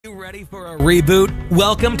You ready for a reboot?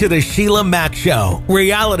 Welcome to the Sheila Mac Show,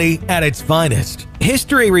 reality at its finest.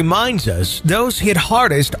 History reminds us those hit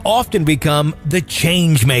hardest often become the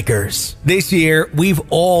change makers. This year, we've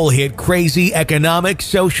all hit crazy economic,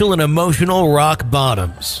 social, and emotional rock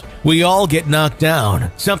bottoms. We all get knocked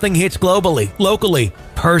down. Something hits globally, locally,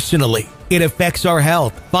 personally. It affects our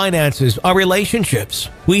health, finances, our relationships.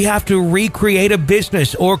 We have to recreate a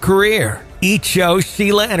business or career. Each show,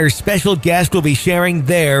 Sheila and her special guest will be sharing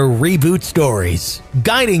their reboot stories,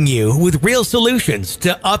 guiding you with real solutions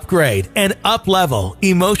to upgrade and up-level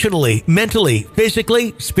emotionally, mentally,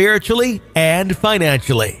 physically, spiritually, and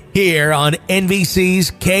financially. Here on NBC's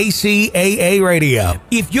KCAA Radio.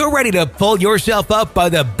 If you're ready to pull yourself up by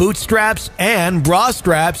the bootstraps and bra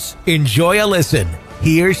straps, enjoy a listen.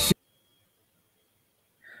 Here's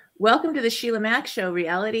Welcome to the Sheila Mac Show,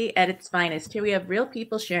 reality at its finest. Here we have real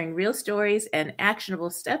people sharing real stories and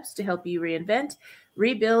actionable steps to help you reinvent,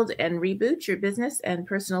 rebuild, and reboot your business and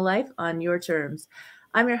personal life on your terms.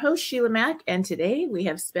 I'm your host, Sheila Mac, and today we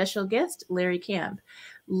have special guest, Lary Camp.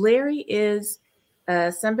 Lary is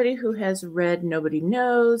somebody who has read Nobody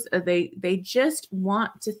Knows. They just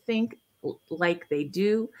want to think like they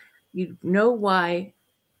do. You know why.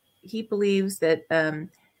 He believes that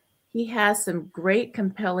he has some great,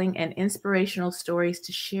 compelling, and inspirational stories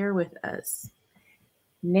to share with us.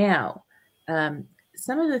 Now,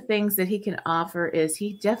 some of the things that he can offer is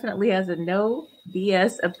he definitely has a no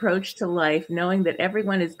BS approach to life, knowing that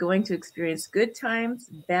everyone is going to experience good times,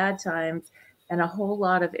 bad times, and a whole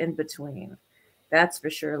lot of in between. That's for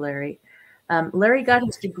sure, Lary. Lary got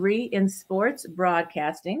his degree in sports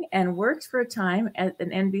broadcasting and worked for a time at an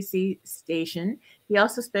NBC station. He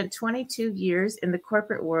also spent 22 years in the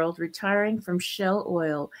corporate world, retiring from Shell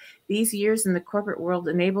Oil. These years in the corporate world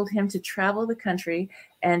enabled him to travel the country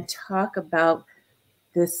and talk about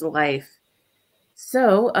this life.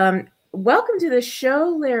 So, welcome to the show,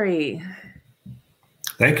 Lary.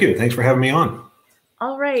 Thank you. Thanks for having me on.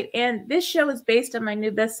 All right. And this show is based on my new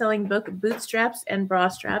best-selling book, Bootstraps and Bra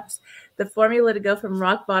Straps, the formula to go from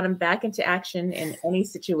rock bottom back into action in any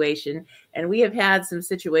situation. And we have had some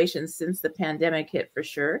situations since the pandemic hit for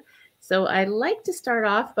sure. So I'd like to start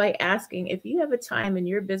off by asking if you have a time in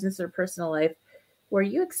your business or personal life where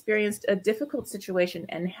you experienced a difficult situation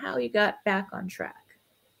and how you got back on track.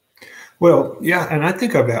 Well, yeah. And I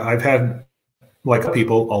think I've had, like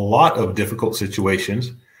people, a lot of difficult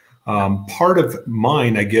situations. Part of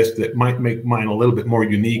mine, I guess, that might make mine a little bit more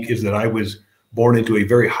unique is that I was born into a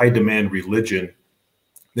very high demand religion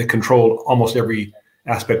that controlled almost every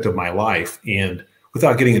aspect of my life. And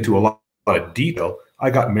without getting into a lot of detail,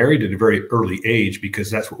 I got married at a very early age because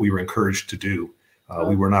that's what we were encouraged to do.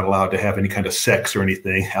 We were not allowed to have any kind of sex or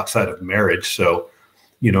anything outside of marriage. So,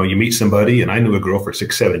 you know, you meet somebody, and I knew a girl for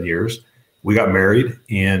 6-7 years. We got married,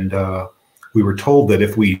 and we were told that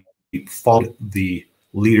if we followed the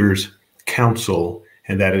leaders' counsel,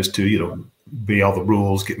 and that is to, you know, obey all the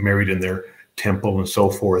rules, get married in their temple and so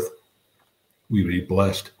forth, we would be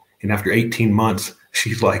blessed. And after 18 months,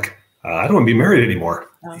 she's like, I don't want to be married anymore.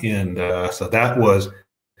 Oh. And so that was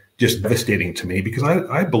just devastating to me because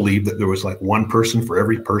I believed that there was like one person for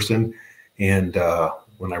every person. And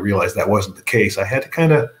when I realized that wasn't the case, I had to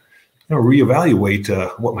kind of, you know,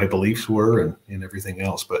 reevaluate what my beliefs were and everything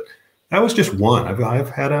else. But that was just one. I've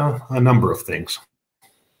had a number of things.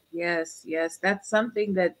 Yes, yes, that's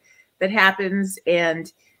something that happens,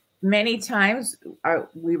 and many times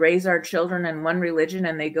we raise our children in one religion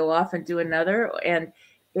and they go off and do another, and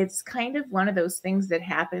it's kind of one of those things that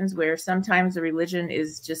happens where sometimes the religion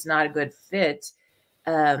is just not a good fit,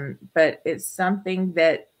 but it's something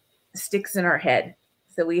that sticks in our head.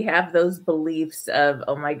 So we have those beliefs of,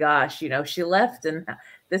 oh my gosh, you know, she left and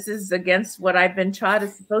this is against what I've been taught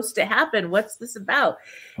is supposed to happen. What's this about?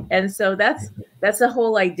 And so that's a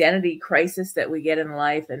whole identity crisis that we get in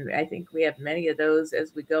life. And I think we have many of those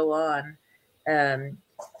as we go on.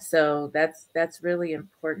 So that's really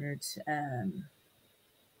important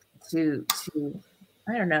to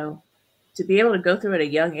I don't know, to be able to go through at a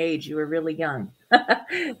young age. You were really young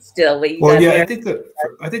still. Well, yeah, I think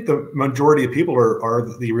the majority of people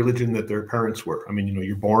are the religion that their parents were. I mean, you know,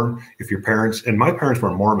 you're born, if your parents, and my parents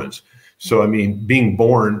were Mormons. So, I mean, being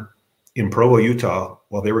born in Provo, Utah,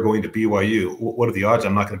 while they were going to BYU, what are the odds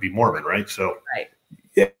I'm not going to be Mormon, right? So, right.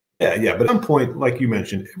 Yeah. But at some point, like you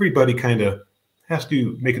mentioned, everybody kind of has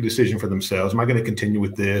to make a decision for themselves. Am I going to continue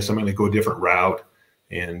with this? Am I going to go a different route?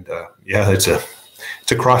 And yeah, it's a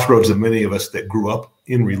crossroads that many of us that grew up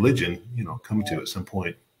in religion, you know, come to at some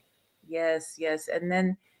point. Yes. And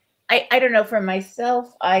then I don't know, for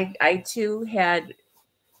myself, I too had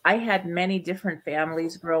I had many different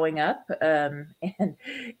families growing up, and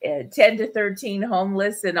 10 to 13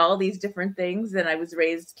 homeless and all these different things. And I was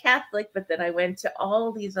raised Catholic, but then I went to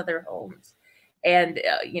all these other homes. And,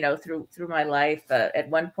 through my life, at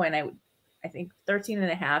one point, I think 13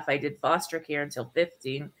 and a half, I did foster care until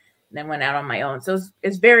 15, and then went out on my own. So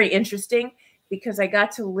it's very interesting because I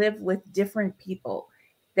got to live with different people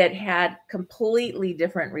that had completely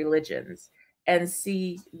different religions and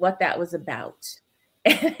see what that was about.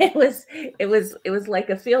 And it was like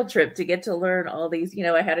a field trip to get to learn all these.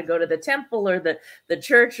 I had to go to the temple or the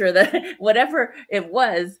church or the whatever it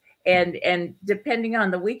was, and depending on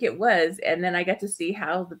the week it was, and then I got to see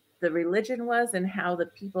how the religion was and how the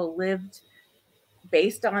people lived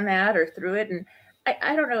based on that or through it. And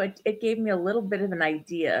I don't know, it gave me a little bit of an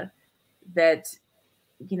idea that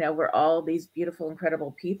we're all these beautiful,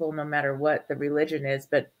 incredible people, no matter what the religion is,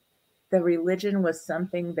 but the religion was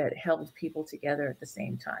something that held people together at the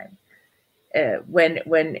same time.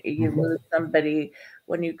 When you lose somebody,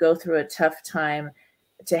 when you go through a tough time,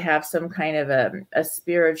 to have some kind of a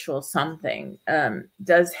spiritual something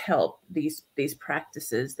does help these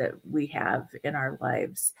practices that we have in our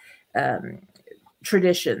lives,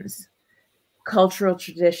 traditions, cultural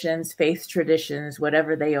traditions, faith traditions,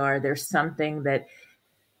 whatever they are. There's something that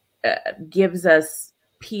gives us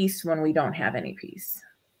peace when we don't have any peace.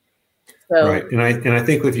 So, right. And I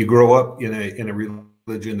think if you grow up in a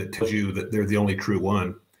religion that tells you that they're the only true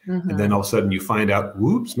one, and then all of a sudden you find out,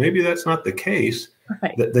 whoops, maybe that's not the case.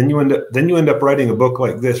 right. Then you end up writing a book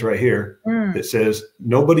like this right here that says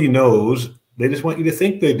nobody knows. They just want you to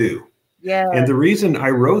think they do. Yeah. And the reason I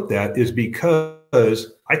wrote that is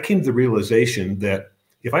because I came to the realization that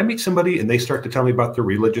if I meet somebody and they start to tell me about their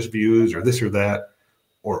religious views or this or that,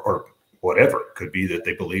 or whatever, it could be that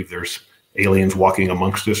they believe there's aliens walking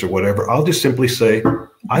amongst us or whatever, I'll just simply say,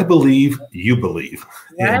 I believe, you believe.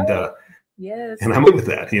 Right. And Yes. and I'm good with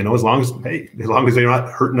that, as long as they're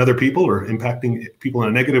not hurting other people or impacting people in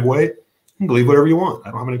a negative way, you can believe whatever you want. I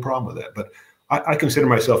don't have any problem with that. But I consider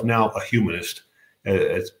myself now a humanist,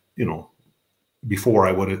 as before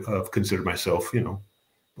I would have considered myself, a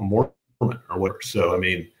Mormon or whatever. So,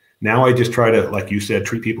 now I just try to, like you said,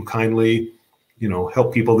 treat people kindly,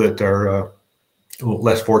 help people that are a little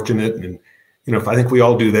less fortunate. And, if I think we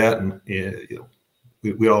all do that, and,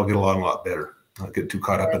 we all get along a lot better, not get too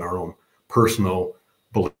caught up in our own personal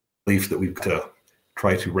beliefs that we've to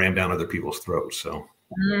try to ram down other people's throats. So,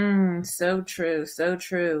 so true. So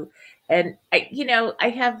true. And I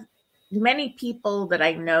have many people that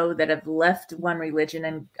I know that have left one religion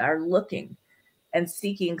and are looking and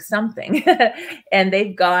seeking something. And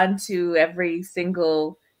they've gone to every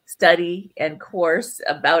single study and course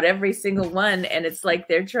about every single one. And it's like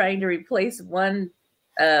they're trying to replace one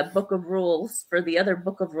book of rules for the other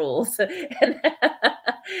book of rules.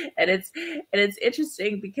 And it's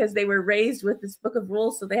interesting because they were raised with this book of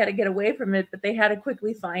rules, so they had to get away from it, but they had to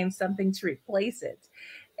quickly find something to replace it.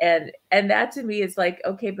 And that to me is like,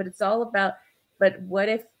 okay, but it's all about, but what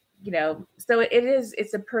if, so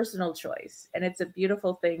it's a personal choice, and it's a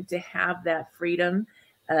beautiful thing to have that freedom.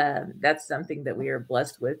 That's something that we are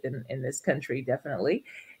blessed with in this country, definitely.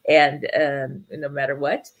 And no matter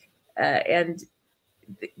what, and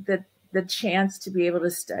the chance to be able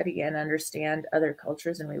to study and understand other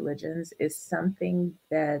cultures and religions is something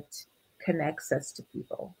that connects us to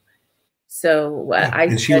people. So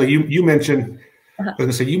Sheila, you mentioned, I was going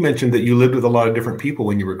to say, you mentioned that you lived with a lot of different people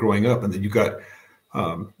when you were growing up, and that you got,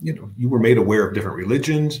 you were made aware of different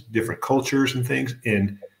religions, different cultures and things.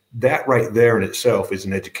 And that right there in itself is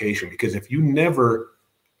an education, because if you never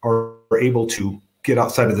are able to get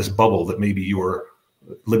outside of this bubble that maybe you are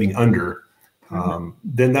living under,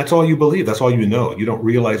 then that's all you believe. That's all you know. You don't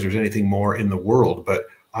realize there's anything more in the world. But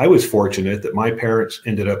I was fortunate that my parents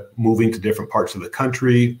ended up moving to different parts of the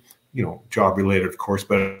country, job related, of course.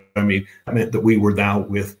 But I mean, that meant that we were now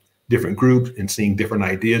with different groups and seeing different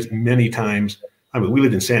ideas. Many times, I mean, we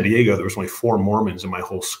lived in San Diego. There was only 4 Mormons in my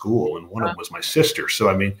whole school, and one of them was my sister. So,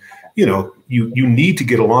 I mean, you need to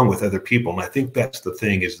get along with other people. And I think that's the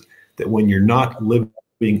thing, is that when you're not living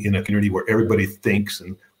in a community where everybody thinks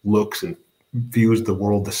and looks and views the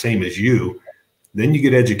world the same as you, then you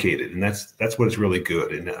get educated, and that's what is really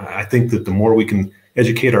good. And I think that the more we can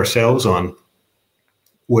educate ourselves on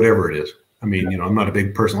whatever it is. I mean, I'm not a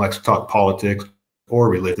big person who likes to talk politics or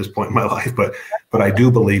religion at this point in my life, but I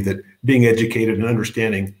do believe that being educated and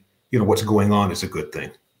understanding, what's going on is a good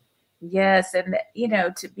thing. Yes, and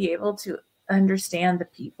to be able to understand the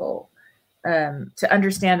people, to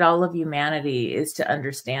understand all of humanity is to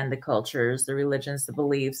understand the cultures, the religions, the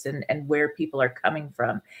beliefs, and where people are coming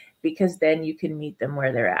from, because then you can meet them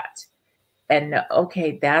where they're at. and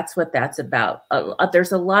okay, that's what that's about.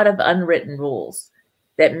 There's a lot of unwritten rules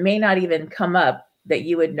that may not even come up that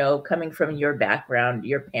you would know coming from your background,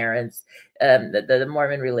 your parents, the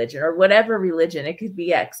Mormon religion or whatever religion. It could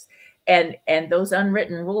be X, and those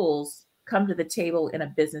unwritten rules come to the table in a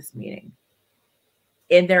business meeting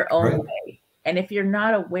in their own way. And if you're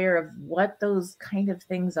not aware of what those kind of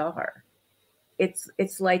things are,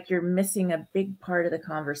 it's like you're missing a big part of the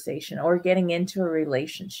conversation, or getting into a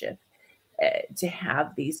relationship. To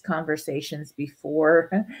have these conversations before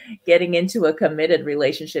getting into a committed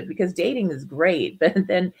relationship, because dating is great, but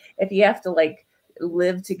then if you have to like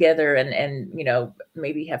live together and you know,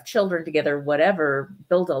 maybe have children together, whatever,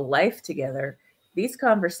 build a life together, these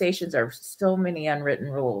conversations are so many unwritten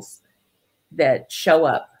rules that show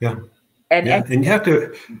up. And you have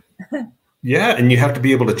to and you have to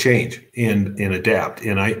be able to change and adapt.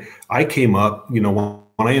 And I came up, you know,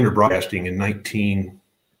 when I entered broadcasting in 1983,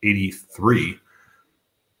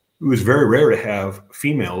 it was very rare to have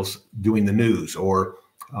females doing the news, or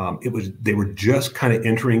they were just kind of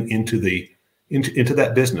entering into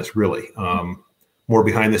that business, really, more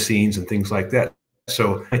behind the scenes and things like that.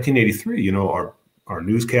 So 1983, you know, our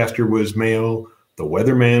newscaster was male, the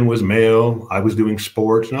weatherman was male, I was doing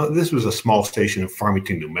sports. Now this was a small station in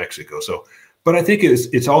Farmington, New Mexico. So, but I think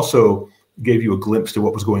it's also gave you a glimpse to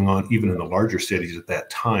what was going on even in the larger cities at that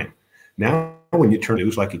time. Now, when you turn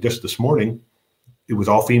news, like just this morning, it was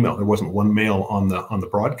all female. There wasn't one male on the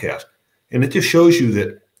broadcast, and it just shows you that,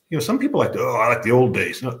 you know, some people like I like the old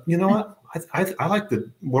days. No, you know what? I like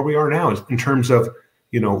where we are now in terms of,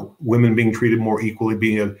 you know, women being treated more equally,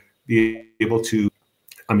 being able to.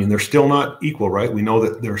 I mean, they're still not equal, right? We know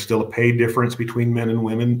that there's still a pay difference between men and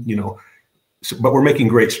women, you know, but we're making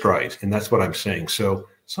great strides, and that's what I'm saying. So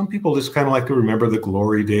some people just kind of like to remember the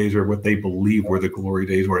glory days, or what they believe were the glory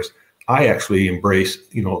days, whereas I actually embrace,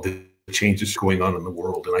 you know, the changes going on in the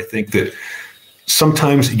world. And I think that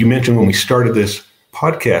sometimes, you mentioned when we started this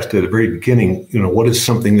podcast at the very beginning, you know, what is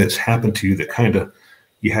something that's happened to you that kind of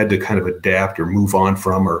you had to kind of adapt or move on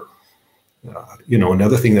from, or, you know,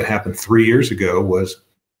 another thing that happened 3 years ago was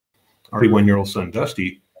our 31-year-old son,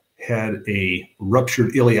 Dusty, had a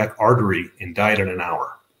ruptured iliac artery and died in an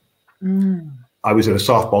hour. I was at a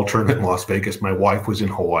softball tournament in Las Vegas. My wife was in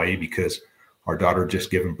Hawaii because our daughter had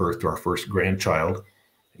just given birth to our first grandchild,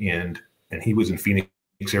 and he was in Phoenix,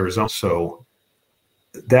 Arizona. So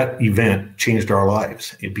that event changed our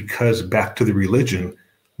lives. And because back to the religion,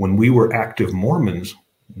 when we were active Mormons,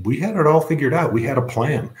 we had it all figured out. We had a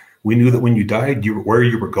plan. We knew that when you died, where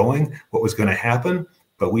you were going, what was going to happen.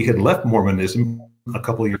 But we had left Mormonism a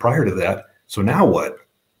couple of years prior to that. So now what?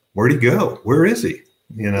 Where'd he go? Where is he?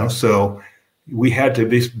 You know, so we had to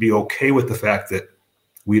be okay with the fact that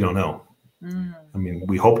we don't know. I mean,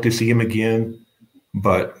 we hope to see him again,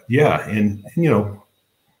 but yeah. And you know,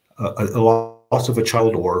 a loss of a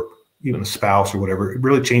child, or even a spouse or whatever, it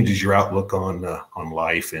really changes your outlook on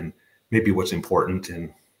life and maybe what's important.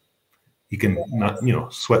 And you can not, you know,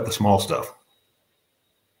 sweat the small stuff.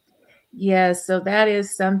 Yeah, so that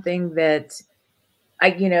is something that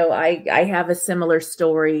I have a similar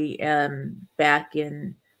story back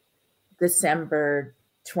in December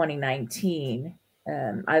 2019.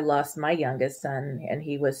 I lost my youngest son, and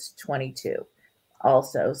he was 22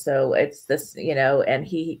 also. So it's this, you know, and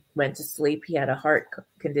he went to sleep. He had a heart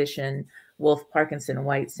condition,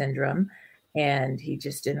 Wolff-Parkinson-White syndrome, and he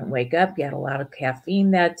just didn't wake up. He had a lot of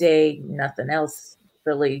caffeine that day, nothing else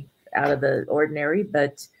really out of the ordinary,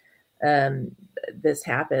 but this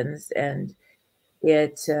happens, and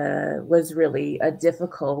it was really a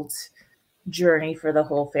difficult journey for the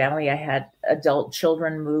whole family. I had adult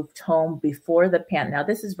children moved home before the now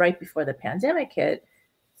this is right before the pandemic hit.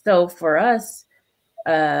 So for us,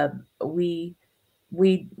 we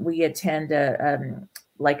attend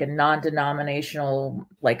like a non-denominational,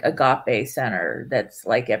 like agape center that's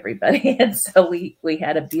like everybody. And so we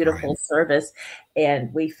had a beautiful service,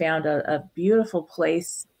 and we found a beautiful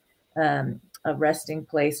place, a resting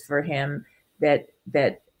place for him that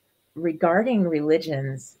regarding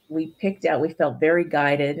religions, we picked out, we felt very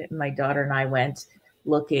guided. My daughter and I went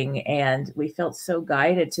looking, and we felt so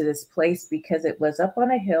guided to this place because it was up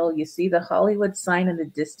on a hill. You see the Hollywood sign in the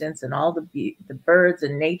distance, and all the birds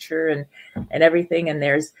and nature and everything. And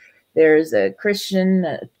there's a Christian,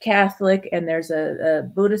 a Catholic, and there's a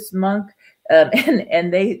Buddhist monk.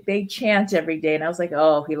 And they chant every day. And I was like,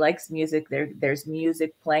 oh, he likes music. There's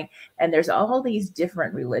music playing, and there's all these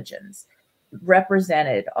different religions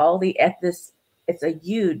represented, all the ethnic. It's a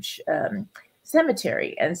huge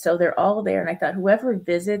cemetery. And so they're all there. And I thought, whoever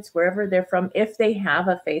visits, wherever they're from, if they have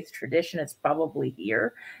a faith tradition, it's probably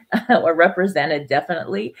here or represented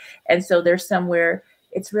definitely. And so there's somewhere,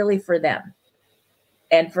 it's really for them.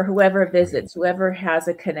 And for whoever visits, whoever has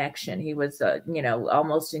a connection. He was, you know,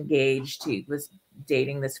 almost engaged. He was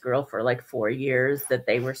dating this girl for like 4 years, that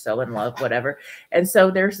they were so in love, whatever. And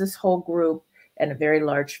so there's this whole group and a very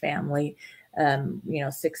large family, you know,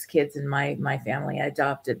 6 kids in my family. I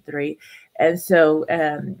adopted 3. And so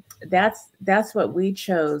that's what we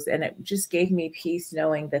chose. And it just gave me peace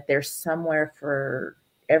knowing that there's somewhere for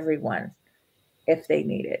everyone if they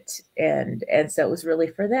need it. And so it was really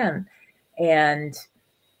for them. And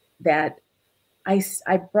that I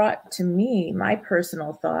brought to me, my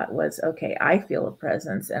personal thought was, okay, I feel a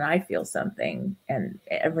presence and I feel something, and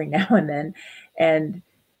every now and then, and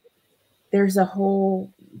there's a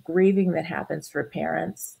whole grieving that happens for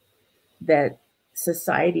parents that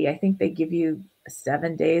society, I think they give you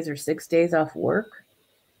 7 days or 6 days off work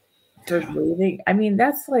for grieving. I mean,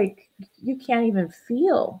 that's like, you can't even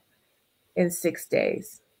feel in 6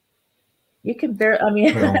 days. You can barely, I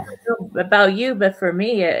mean, I don't know about you, but for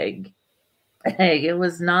me, it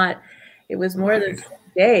was not, it was more than 6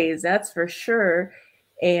 days, that's for sure.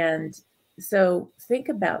 And so think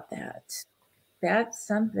about that. That's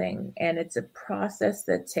something. And it's a process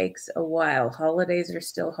that takes a while. Holidays are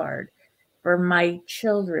still hard for my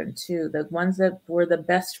children too. The ones that were the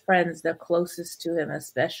best friends, the closest to him,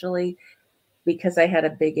 especially because I had a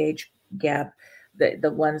big age gap.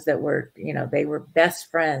 The ones that were, you know, they were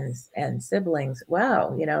best friends and siblings.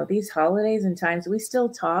 Wow. You know, these holidays and times we still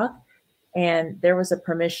talk. And there was a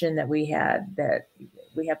permission that we had, that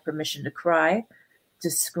we have permission to cry,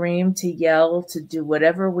 to scream, to yell, to do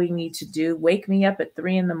whatever we need to do. Wake me up at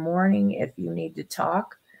 3 a.m. if you need to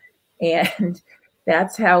talk. And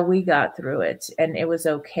that's how we got through it. And it was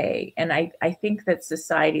okay. And I think that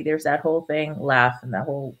society, there's that whole thing, laugh, and the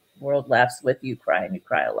whole world laughs with you, cry, and you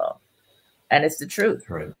cry alone. And it's the truth.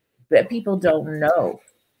 Right. But people don't know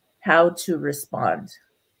how to respond.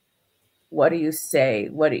 What do you say?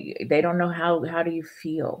 They don't know how do you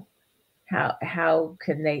feel? How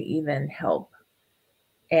can they even help?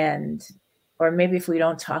 And, or maybe if we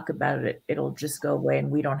don't talk about it, it'll just go away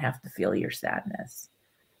and we don't have to feel your sadness.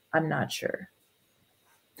 I'm not sure.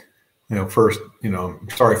 You know, first, you know,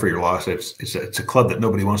 sorry for your loss. It's a club that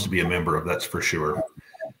nobody wants to be a member of. That's for sure.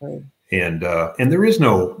 Exactly. And there is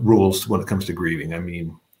no rules when it comes to grieving. I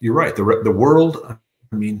mean, you're right. The world,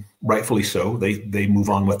 I mean, rightfully so. They move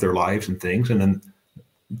on with their lives and things. And then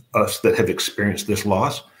us that have experienced this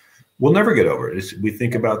loss, we'll never get over it. We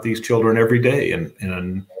think about these children every day.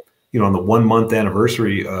 And you know, on the 1-month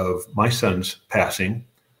anniversary of my son's passing,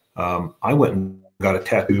 I went and got a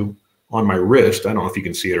tattoo on my wrist. I don't know if you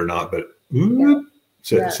can see it or not, but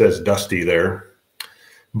it says Dusty there.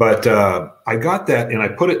 But I got that and I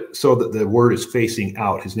put it so that the word is facing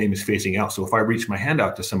out. His name is facing out. So if I reach my hand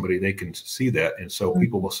out to somebody, they can see that. And so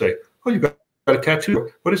people will say, oh, you got a tattoo.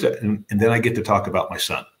 What is that? And then I get to talk about my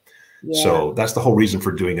son. Yeah. So that's the whole reason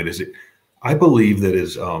for doing it. I believe that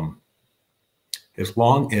as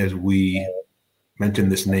long as we mention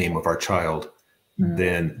this name of our child,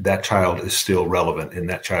 then that child is still relevant and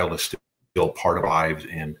that child is still part of our lives.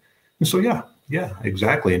 And so, yeah,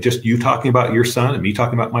 exactly. And just you talking about your son and me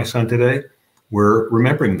talking about my son today, we're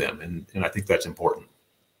remembering them. And I think that's important.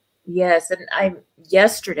 Yes. And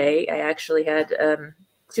yesterday, I actually had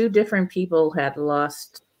 2 different people had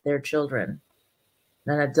lost their children,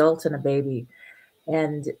 an adult and a baby.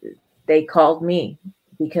 And they called me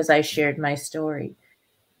because I shared my story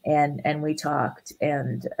and we talked.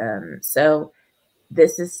 And so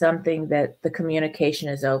this is something that the communication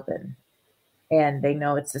is open. And they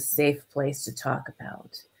know it's a safe place to talk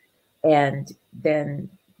about. And then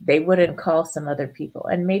they wouldn't call some other people.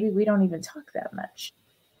 And maybe we don't even talk that much.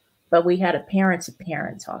 But we had a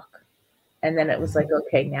parent-to-parent talk. And then it was like,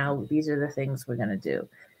 okay, now these are the things we're going to do.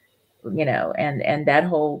 You know, and that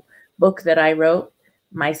whole book that I wrote,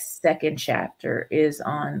 my 2nd chapter is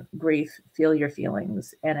on grief, feel your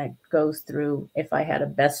feelings. And it goes through, if I had a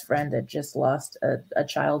best friend that just lost a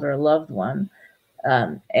child or a loved one,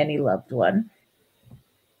 any loved one,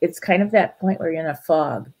 it's kind of that point where you're in a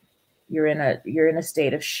fog. You're in a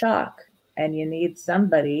state of shock, and you need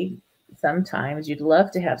somebody. Sometimes you'd love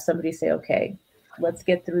to have somebody say, okay, let's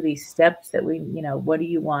get through these steps that what do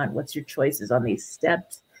you want? What's your choices on these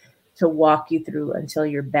steps to walk you through until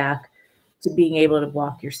you're back to being able to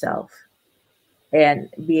walk yourself and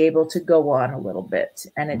be able to go on a little bit.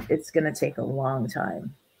 And it's going to take a long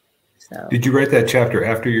time. So did you write that chapter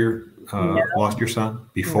after you lost your son?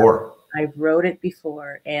 Before? No. I wrote it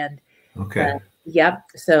before, and okay. Yep.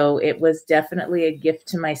 So it was definitely a gift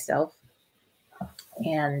to myself,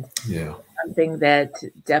 and something that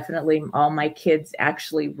definitely all my kids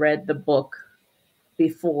actually read the book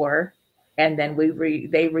before, and then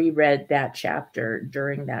they reread that chapter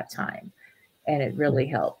during that time, and it really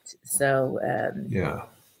helped. So yeah,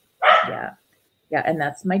 and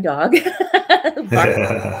that's my dog.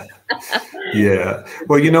 Yeah.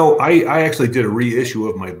 Well, you know, I actually did a reissue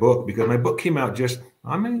of my book because my book came out just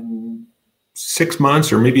 6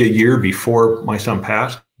 months or maybe a year before my son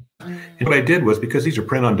passed. And what I did was, because these are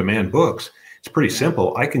print-on-demand books, it's pretty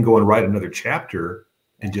simple. I can go and write another chapter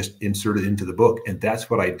and just insert it into the book, and that's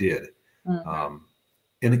what I did. And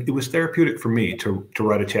it was therapeutic for me to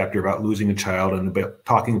write a chapter about losing a child and about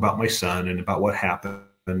talking about my son and about what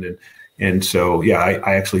happened. And so, yeah,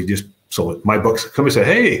 I actually just, so my books, somebody said,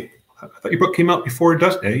 hey, I thought your book came out before it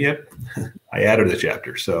does. And yep, I added a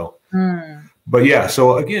chapter. So, but yeah,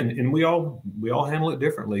 so again, and we all handle it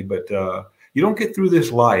differently, but you don't get through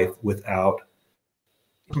this life without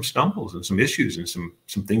some stumbles and some issues and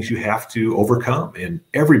some things you have to overcome, and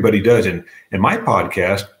everybody does. And my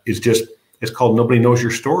podcast is just, it's called Nobody Knows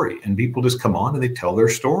Your Story, and people just come on and they tell their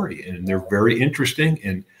story, and they're very interesting.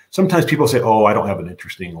 And sometimes people say, oh, I don't have an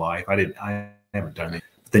interesting life. I haven't done it.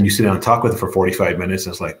 But then you sit down and talk with them for 45 minutes,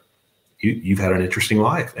 and it's like, you've had an interesting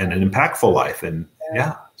life and an impactful life. And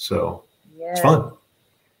so it's fun.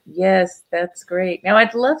 Yes, that's great. Now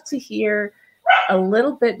I'd love to hear a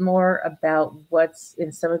little bit more about what's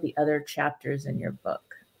in some of the other chapters in your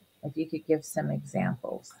book. If you could give some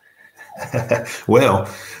examples. Well,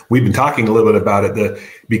 we've been talking a little bit about it.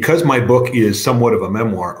 Because my book is somewhat of a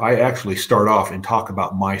memoir, I actually start off and talk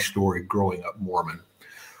about my story growing up Mormon.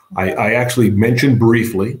 I actually mentioned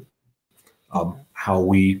briefly how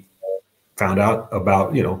we found out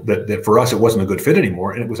about, that for us it wasn't a good fit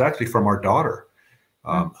anymore. And it was actually from our daughter,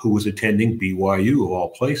 who was attending BYU of all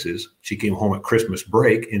places. She came home at Christmas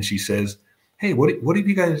break and she says, hey, what have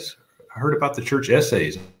you guys heard about the church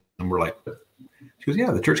essays? And we're like, she goes,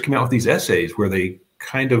 yeah, the church came out with these essays where they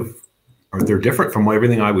they're different from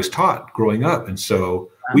everything I was taught growing up. And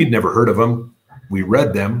so we'd never heard of them. We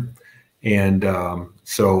read them. And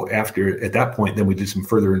so at that point, then we did some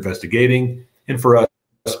further investigating. And for us,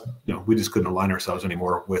 we just couldn't align ourselves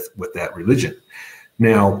anymore with that religion.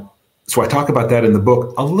 Now, so I talk about that in the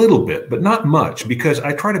book a little bit, but not much, because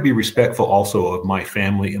I try to be respectful also of my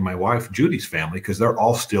family and my wife, Judy's family, because they're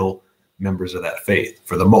all still members of that faith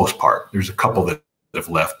for the most part. There's a couple that have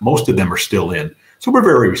left. Most of them are still in. So we're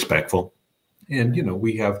very respectful. And,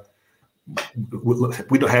 we haven't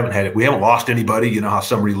had it. We haven't lost anybody. You know how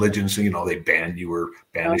some religions, they ban you or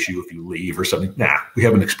banish you if you leave or something. Nah, we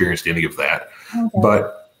haven't experienced any of that. Okay.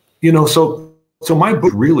 But, so my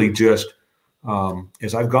book really just,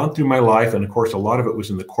 as I've gone through my life, and of course, a lot of it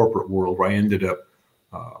was in the corporate world where I ended up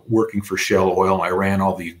working for Shell Oil. I ran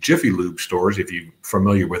all these Jiffy Lube stores, if you're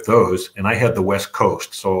familiar with those, and I had the West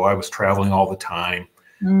Coast, so I was traveling all the time.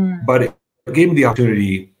 But it gave me the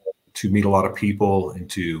opportunity to meet a lot of people and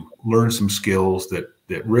to learn some skills that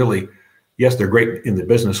really, yes, they're great in the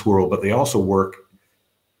business world, but they also work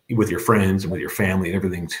with your friends and with your family and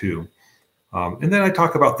everything too. And then I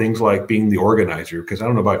talk about things like being the organizer, because I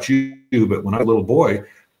don't know about you, but when I was a little boy,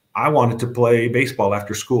 I wanted to play baseball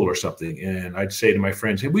after school or something. And I'd say to my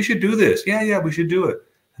friends, hey, we should do this. Yeah, we should do it.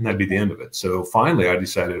 And that'd be the end of it. So finally I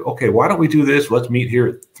decided, okay, why don't we do this? Let's meet here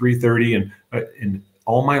at 3:30. And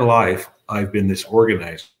all my life, I've been this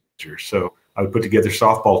organizer. So I would put together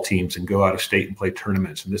softball teams and go out of state and play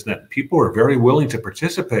tournaments and this and that. People are very willing to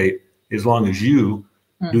participate as long as you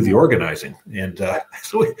do the organizing. And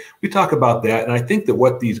so we talk about that. And I think that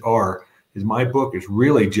what these are is, my book is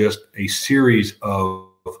really just a series of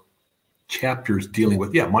chapters dealing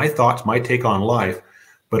with, my thoughts, my take on life,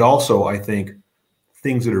 but also I think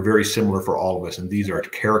things that are very similar for all of us. And these are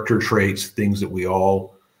character traits, things that we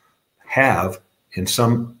all have, and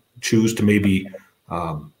some choose to maybe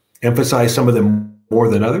emphasize some of them more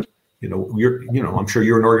than others. I'm sure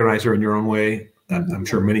you're an organizer in your own way. I'm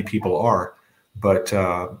sure many people are, but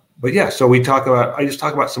yeah, so I just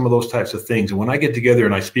talk about some of those types of things. And when I get together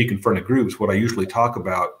and I speak in front of groups, what I usually talk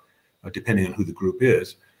about, depending on who the group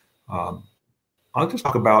is, I'll just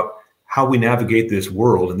talk about how we navigate this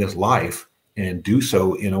world and this life, and do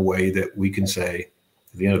so in a way that we can say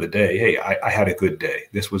at the end of the day, hey, I had a good day.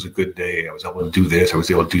 This was a good day. I was able to do this. I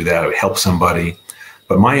was able to do that. I would help somebody.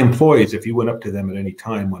 But my employees, if you went up to them at any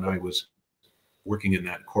time when I was working in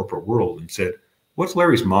that corporate world and said, what's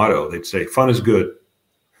Larry's motto? They'd say, fun is good.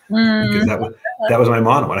 Because that was my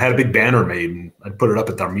motto. I had a big banner made and I'd put it up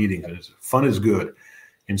at our meetings, and it's fun is good.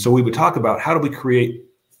 And so we would talk about how do we create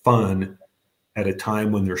fun at a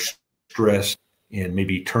time when there's stress and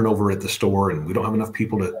maybe turnover at the store, and we don't have enough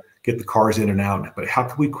people to get the cars in and out. But how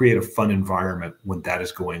can we create a fun environment when that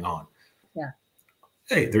is going on? Yeah.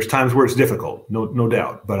 Hey, there's times where it's difficult, no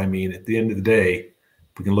doubt. But I mean, at the end of the day,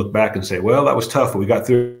 we can look back and say, well, that was tough, but we got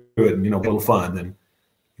through it, and, you know, a little fun. And,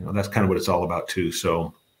 you know, that's kind of what it's all about too.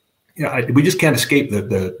 So, yeah, we just can't escape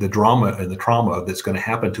the drama and the trauma that's going to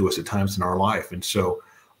happen to us at times in our life. And so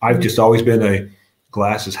I've just always been a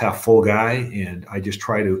glass is half full guy. And I just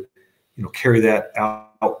try to, you know, carry that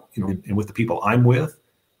out, you know, and with the people I'm with.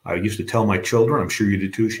 I used to tell my children, I'm sure you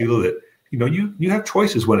did too, Sheila, that, you know, you have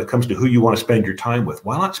choices when it comes to who you want to spend your time with.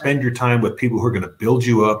 Why not spend your time with people who are going to build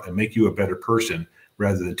you up and make you a better person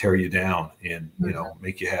rather than tear you down and, you know,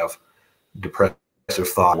 make you have depressive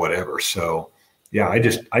thought, whatever. So, yeah, I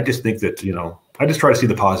just think that, you know, I just try to see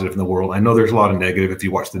the positive in the world. I know there's a lot of negative if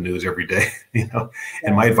you watch the news every day, you know,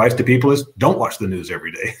 and my advice to people is don't watch the news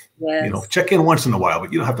every day. Yes. You know, check in once in a while,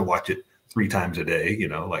 but you don't have to watch it 3 times a day, you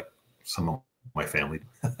know, like some of my family.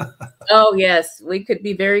 Oh, yes. We could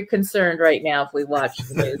be very concerned right now if we watch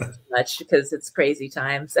the news too much, because it's crazy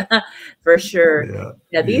times for sure.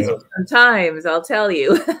 Yeah, these are some times, I'll tell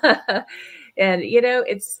you. And, you know,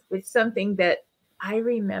 it's something that I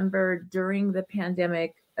remember during the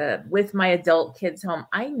pandemic with my adult kids home.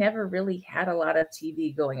 I never really had a lot of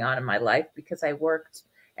TV going on in my life because I worked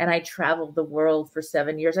and I traveled the world for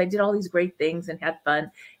 7 years. I did all these great things and had fun.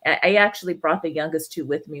 I actually brought the youngest 2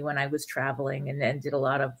 with me when I was traveling, and then did a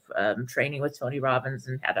lot of training with Tony Robbins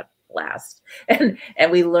and had a blast. And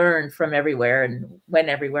we learned from everywhere and went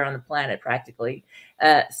everywhere on the planet practically.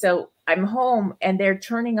 So I'm home and they're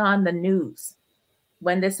turning on the news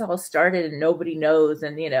when this all started and nobody knows.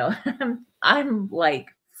 And, you know, I'm like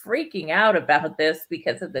freaking out about this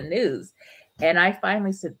because of the news. And I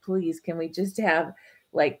finally said, please, can we just have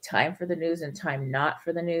like time for the news and time not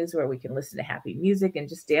for the news, where we can listen to happy music and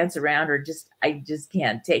just dance around, or I just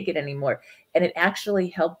can't take it anymore. And it actually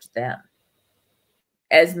helped them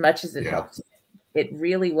as much as it helped me. It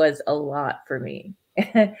really was a lot for me.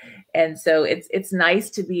 And so it's nice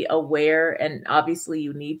to be aware, and obviously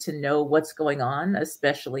you need to know what's going on,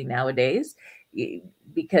 especially nowadays,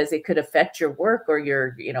 because it could affect your work or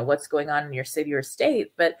your, you know, what's going on in your city or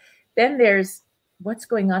state. But then there's what's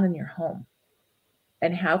going on in your home,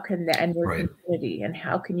 and how can that, and your community, and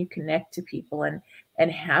how can you connect to people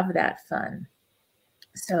and have that fun.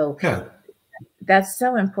 So that's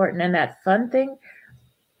so important. And that fun thing,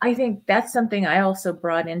 I think that's something I also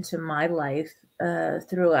brought into my life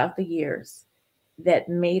throughout the years that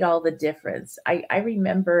made all the difference. I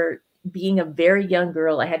remember being a very young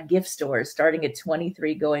girl. I had gift stores starting at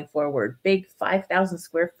 23 going forward, big 5,000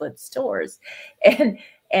 square foot stores. And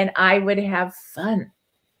I would have fun.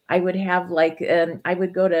 I would have like, I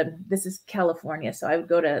would go to, this is California, so I would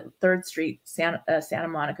go to 3rd Street, Santa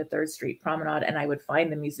Monica 3rd Street Promenade, and I would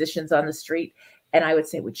find the musicians on the street. And I would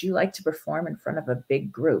say, would you like to perform in front of a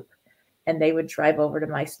big group? And they would drive over to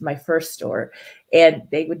my first store, and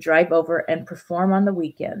they would drive over and perform on the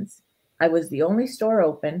weekends. I was the only store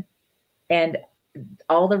open, and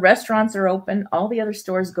all the restaurants are open. All the other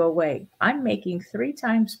stores go away. I'm making 3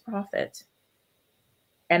 times profit.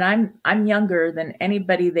 And I'm younger than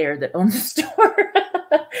anybody there that owns a store.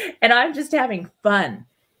 And I'm just having fun.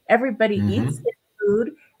 Everybody eats their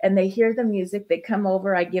food and they hear the music. They come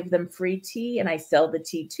over, I give them free tea, and I sell the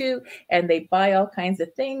tea too. And they buy all kinds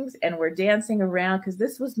of things, and we're dancing around because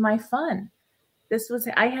this was my fun.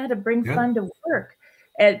 I had to bring fun to work,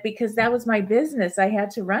 and because that was my business, I had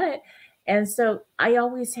to run it. And so I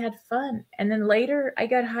always had fun. And then later I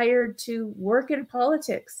got hired to work in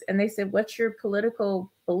politics, and they said, what's your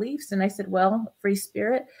political beliefs? And I said, well, free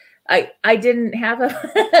spirit. I didn't have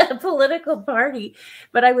a political party,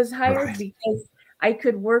 but I was hired because I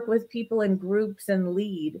could work with people in groups and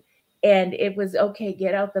lead. And it was, okay,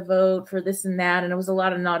 get out the vote for this and that. And it was a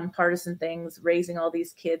lot of nonpartisan things, raising all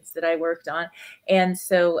these kids that I worked on. And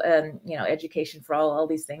so, you know, education for all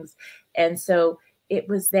these things. And so it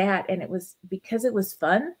was that, and it was because it was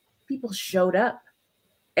fun, people showed up.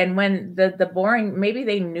 And when the boring, maybe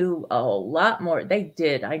they knew a lot more. They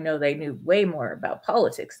did. I know they knew way more about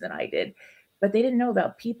politics than I did, but they didn't know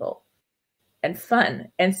about people and fun.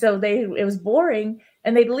 And so it was boring,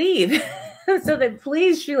 and they'd leave. So then,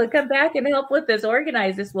 please, Sheila, come back and help with this,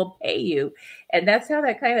 organize this, we'll pay you. And that's how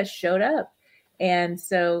that kind of showed up. And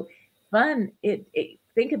so fun,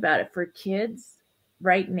 think about it, for kids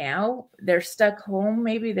right now, they're stuck home.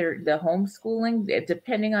 Maybe the homeschooling,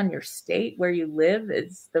 depending on your state where you live,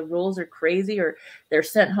 the rules are crazy, or they're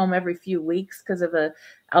sent home every few weeks because of a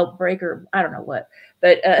outbreak, or I don't know what.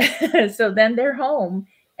 But so then they're home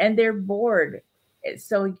and they're bored.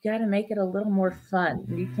 So you got to make it a little more fun.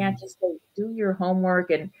 You can't just say, do your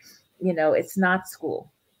homework and, it's not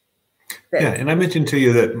school. Yeah, and I mentioned to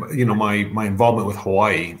you that my involvement with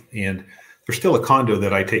Hawaii, and there's still a condo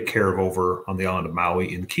that I take care of over on the island of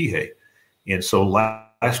Maui in Kihei. And so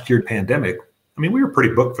last year, pandemic, I mean, we were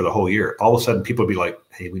pretty booked for the whole year. All of a sudden, people would be like,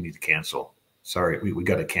 "Hey, we need to cancel. Sorry, we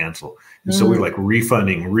got to cancel." And so we were like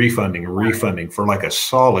refunding for like a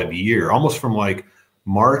solid year, almost from like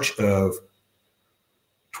March of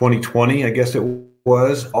 2020, I guess it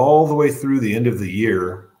was, all the way through the end of the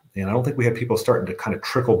year. And I don't think we had people starting to kind of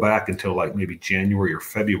trickle back until like maybe January or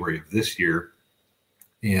February of this year.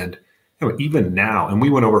 And even now, and we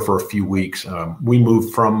went over for a few weeks. We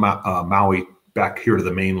moved from Maui back here to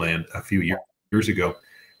the mainland a few years ago.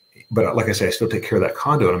 But like I say, I still take care of that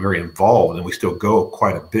condo, and I'm very involved, and we still go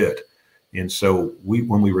quite a bit. And so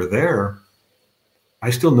when we were there, I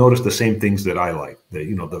still noticed the same things that I like.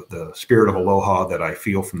 The spirit of aloha that I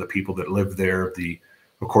feel from the people that live there.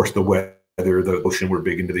 Of course, the weather, the ocean. We're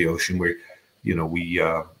big into the ocean. We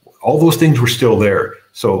all those things were still there.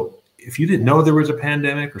 So if you didn't know there was a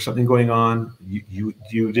pandemic or something going on,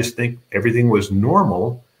 you just think everything was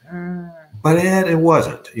normal, but it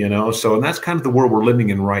wasn't. So, and that's kind of the world we're living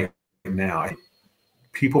in right now.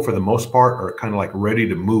 People, for the most part, are kind of like ready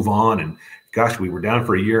to move on. And gosh, we were down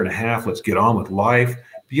for a year and a half. Let's get on with life.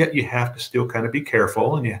 But yet you have to still kind of be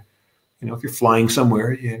careful. And if you're flying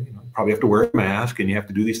somewhere, you probably have to wear a mask, and you have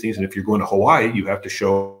to do these things. And if you're going to Hawaii, you have to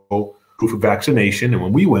show proof of vaccination. And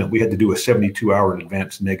when we went, we had to do a 72-hour in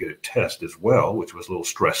advance negative test as well, which was a little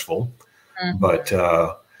stressful. But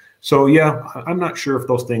so, yeah, I'm not sure if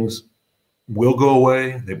those things will go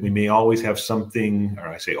away, that we may always have something, or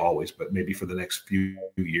I say always, but maybe for the next few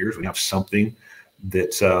years, we have something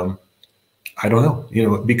that's, I don't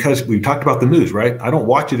know, because we talked about the news, right? I don't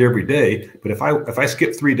watch it every day, but if I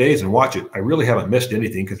skip 3 days and watch it, I really haven't missed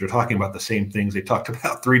anything, because they're talking about the same things they talked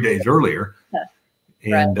about 3 days earlier.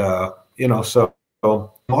 And, so a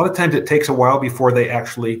lot of times it takes a while before they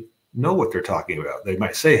actually know what they're talking about. They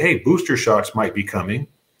might say, hey, booster shots might be coming.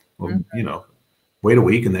 Well, wait a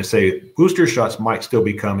week, and they say booster shots might still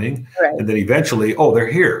be coming. Right. And then eventually,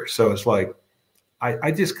 they're here. So it's like,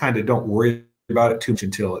 I just kind of don't worry about it too much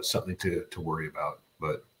until it's something to worry about.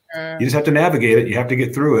 But you just have to navigate it. You have to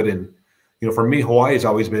get through it. And, for me, Hawaii has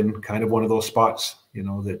always been kind of one of those spots,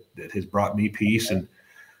 that has brought me peace. And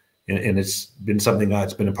it's been something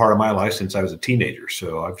that's been a part of my life since I was a teenager.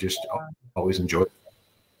 So I've just always enjoyed it.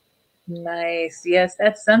 Nice. Yes,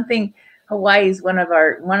 that's something. Hawaii is one of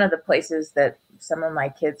the places that some of my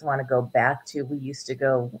kids want to go back to. We used to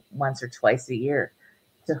go once or twice a year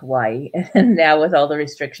to Hawaii, and now with all the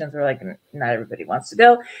restrictions, we're like, not everybody wants to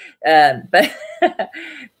go.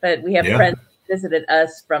 But we have friends who visited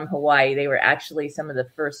us from Hawaii. They were actually some of the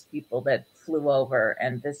first people that flew over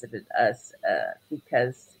and visited us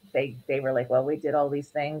because they were like, well, we did all these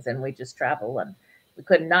things and we just travel, and we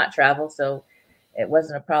could not travel, so it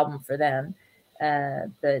wasn't a problem for them.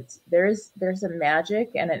 But there's a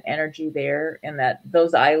magic and an energy there, and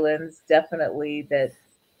those islands, definitely, that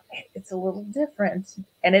it's a little different,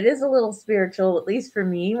 and it is a little spiritual, at least for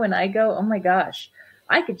me. When I go, oh my gosh,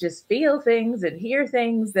 I could just feel things and hear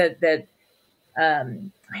things that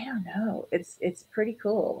I don't know. It's pretty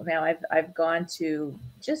cool. Now I've gone to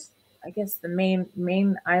just, I guess, the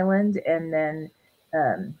main island, and then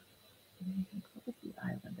what was the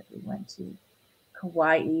island that we went to?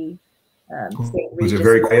 Kauai. Was it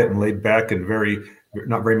very quiet and laid back and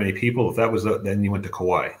not very many people? If that was then you went to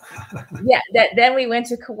Kauai. Yeah, then we went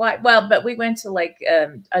to Kauai. Well, but we went to like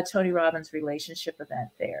a Tony Robbins relationship event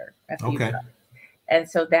there a few times. And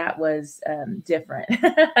so that was different,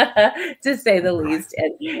 to say the least.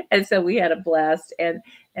 And so we had a blast. And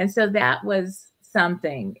so that was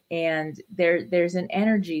something. And there's an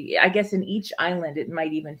energy, I guess, in each island. It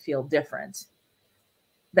might even feel different.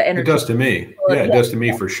 The energy. It does to me. Yeah, it does to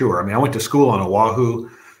me for sure. I mean, I went to school on Oahu.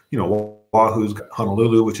 Oahu's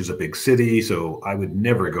Honolulu, which is a big city, so I would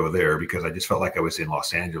never go there because I just felt like I was in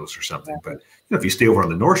Los Angeles or something. But if you stay over on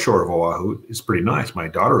the north shore of Oahu, it's pretty nice. My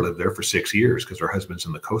daughter lived there for 6 years because her husband's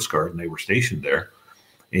in the Coast Guard and they were stationed there.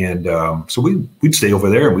 And so we'd stay over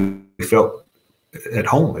there, and we felt at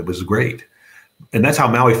home. It was great. And that's how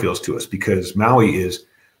Maui feels to us, because Maui is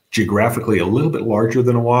geographically a little bit larger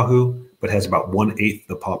than Oahu, but has about 1/8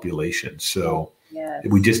 the population. So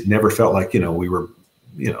we just never felt like, we were,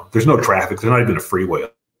 there's no traffic. There's not even a freeway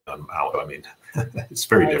on Maui. I mean, it's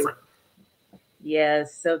very different.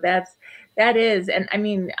 Yes. So that is. And I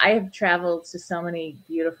mean, I have traveled to so many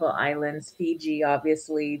beautiful islands, Fiji,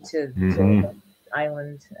 obviously, to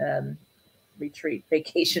island retreat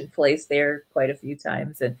vacation place there quite a few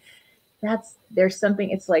times. And there's something,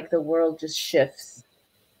 it's like the world just shifts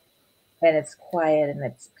and it's quiet and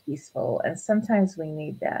it's peaceful. And sometimes we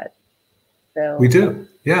need that. So we do.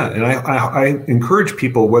 Yeah. And I encourage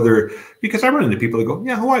people, because I run into people that go,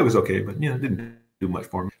 yeah, Hawaii was okay, but it didn't do much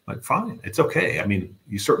for me. Like, fine, it's okay. I mean,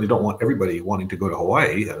 you certainly don't want everybody wanting to go to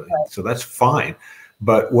Hawaii. So that's fine.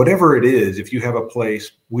 But whatever it is, if you have a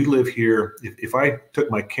place, we live here. If I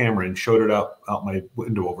took my camera and showed it out my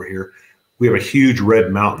window over here, we have a huge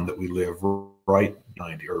red mountain that we live right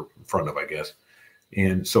behind or in front of, I guess.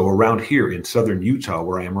 And so around here in southern Utah,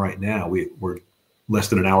 where I am right now, we're less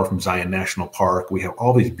than an hour from Zion National Park. We have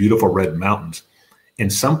all these beautiful red mountains.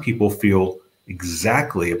 And some people feel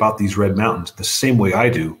exactly about these red mountains the same way I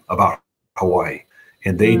do about Hawaii.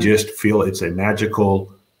 And they just feel it's a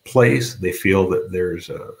magical place. They feel that there's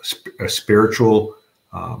a spiritual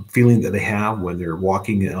feeling that they have when they're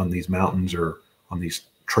walking on these mountains or on these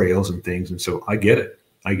trails and things. And so I get it.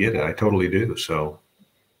 I totally do. So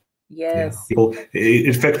yes,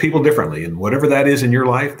 it affects people differently. And whatever that is in your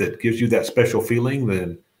life that gives you that special feeling,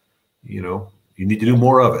 then, you need to do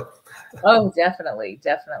more of it. Oh, definitely.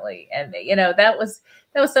 And, that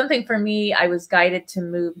was something for me. I was guided to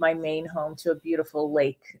move my main home to a beautiful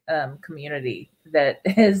lake community that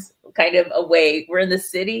is kind of away. We're in the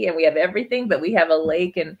city and we have everything, but we have a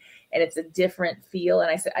lake and it's a different feel. And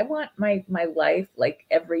I said, I want my life, like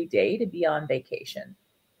every day, to be on vacation.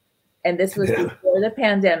 And this was before the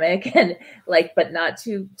pandemic and but not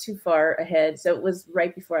too far ahead. So it was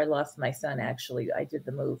right before I lost my son. Actually, I did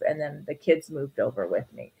the move and then the kids moved over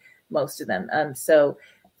with me, most of them. So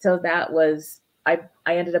that was, I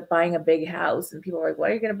ended up buying a big house and people were like, why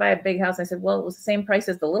are you going to buy a big house? And I said, well, it was the same price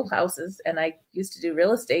as the little houses. And I used to do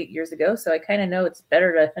real estate years ago. So I kind of know it's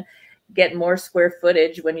better to get more square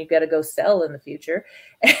footage when you got to go sell in the future.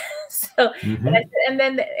 So, and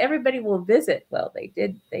then everybody will visit. Well, they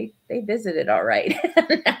did. They visited all right.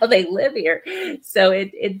 Now they live here. So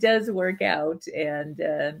it does work out.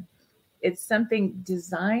 And it's something,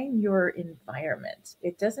 design your environment.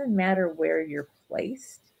 It doesn't matter where you're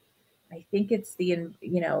placed. I think it's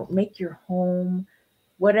make your home,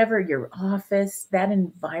 whatever your office, that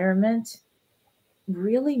environment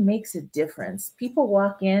really makes a difference. People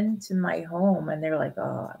walk into my home and they're like,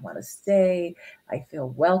 oh, I want to stay. I feel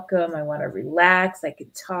welcome. I want to relax. I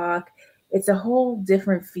could talk. It's a whole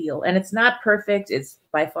different feel. And it's not perfect. It's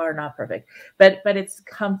by far not perfect, but it's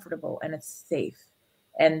comfortable and it's safe.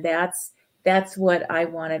 And that's what I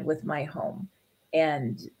wanted with my home.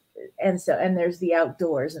 And there's the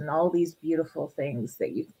outdoors and all these beautiful things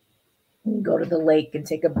that you can go to the lake and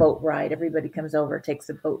take a boat ride. Everybody comes over, takes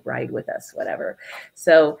a boat ride with us, whatever.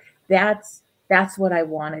 So that's what I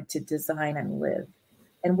wanted to design and live.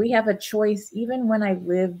 And we have a choice, even when I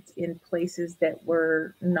lived in places that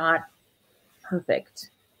were not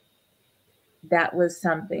perfect. That was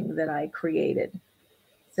something that I created.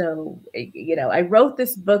 So, I wrote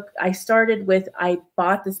this book. I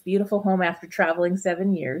bought this beautiful home after traveling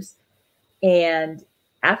 7 years. And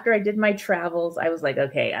after I did my travels, I was like,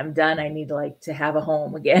 okay, I'm done. I need to have a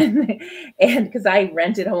home again. And because I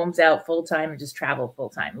rented homes out full time and just traveled full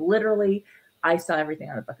time. Literally, I saw everything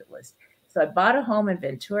on the bucket list. So I bought a home in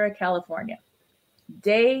Ventura, California.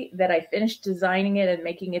 Day that I finished designing it and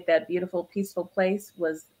making it that beautiful, peaceful place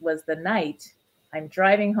was the night. I'm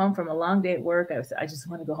driving home from a long day at work. I just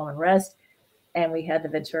want to go home and rest. And we had the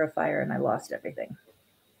Ventura fire and I lost everything.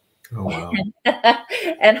 Oh, wow.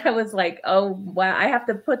 And I was like, oh, wow, I have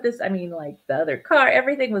to put this. I mean, the other car,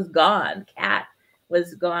 everything was gone. Cat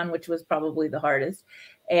was gone, which was probably the hardest.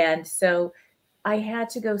 And so I had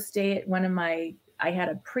to go stay at I had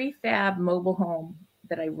a prefab mobile home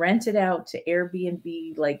that I rented out to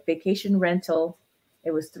Airbnb, vacation rental.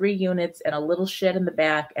 It was 3 units and a little shed in the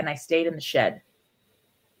back. And I stayed in the shed,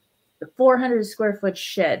 the 400 square foot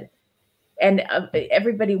shed. And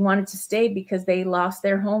everybody wanted to stay because they lost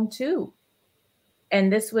their home too.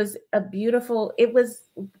 And this was it was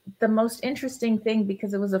the most interesting thing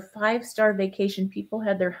because it was a 5-star vacation. People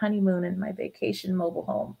had their honeymoon in my vacation mobile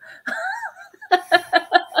home.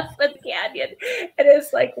 With Canyon. And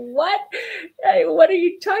it's like, what are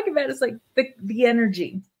you talking about? It's like the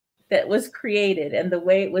energy that was created and the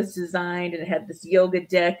way it was designed, and it had this yoga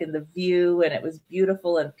deck and the view, and it was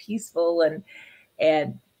beautiful and peaceful,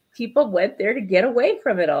 and people went there to get away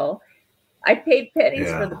from it all. I paid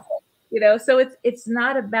pennies for the place, so it's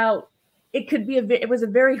not about, it was a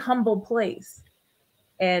very humble place.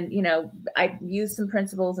 And, I used some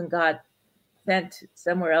principles and got sent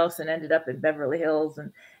somewhere else and ended up in Beverly Hills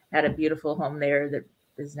and had a beautiful home there that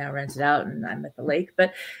is now rented out, and I'm at the lake.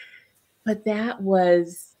 But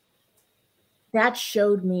that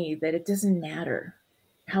showed me that it doesn't matter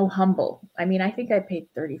how humble. I mean, I think I paid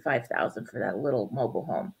 $35,000 for that little mobile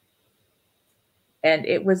home. And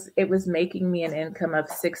it was making me an income of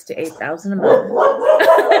 $6,000 to $8,000 a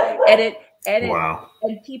month.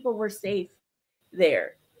 and people were safe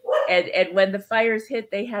there. And when the fires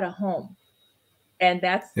hit, they had a home. And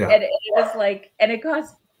and it was like, and it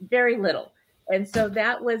cost very little. And so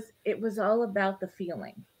it was all about the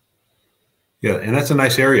feeling. Yeah, and that's a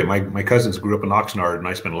nice area. My cousins grew up in Oxnard, and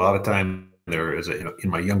I spent a lot of time there in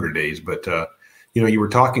my younger days. But you were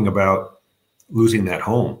talking about losing that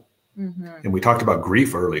home, and we talked about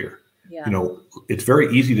grief earlier. Yeah. It's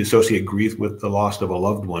very easy to associate grief with the loss of a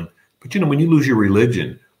loved one. But when you lose your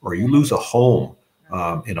religion or you lose a home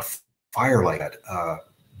in a fire like that,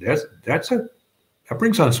 that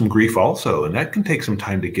brings on some grief also, and that can take some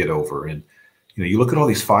time to get over. And you look at all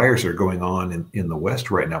these fires that are going on in the West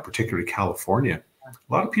right now, particularly California.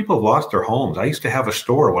 A lot of people have lost their homes. I used to have a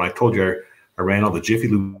store when I told you I ran all the Jiffy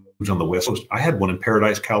Lubes on the West Coast. I had one in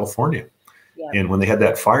Paradise, California. Yeah. And when they had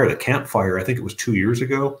that fire, the Camp Fire, I think it was 2 years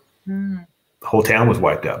ago, the whole town was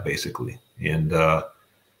wiped out basically. And so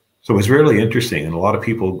it was really interesting. And a lot of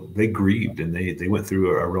people, they grieved and they went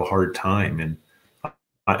through a real hard time. And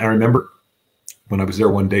I remember when I was there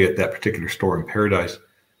one day at that particular store in Paradise,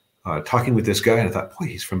 talking with this guy, and I thought, boy,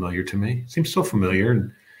 he's familiar to me. Seems so familiar.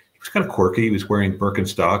 And he was kind of quirky. He was wearing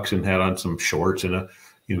Birkenstocks and had on some shorts. And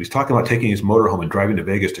he's talking about taking his motorhome and driving to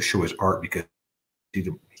Vegas to show his art because he's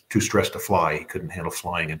too stressed to fly. He couldn't handle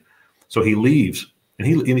flying. And so he leaves, and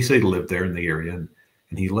he said he lived there in the area, and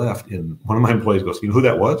he left. And one of my employees goes, "You know who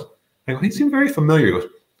that was?" I go, "He seemed very familiar." He goes,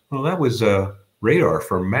 "Well, that was Radar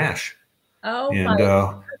from MASH." Oh, and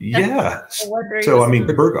yeah. So I mean,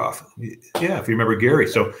 Berghoff. Yeah, if you remember Gary.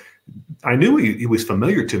 So I knew he was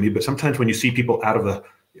familiar to me, but sometimes when you see people out of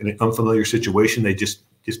in an unfamiliar situation, they just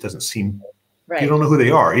doesn't seem. Right. You don't know who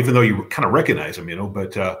they are, even though you kind of recognize them,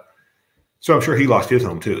 But so I'm sure he lost his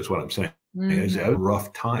home too. Is what I'm saying. It was a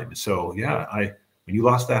rough time. So yeah, when you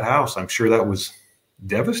lost that house, I'm sure that was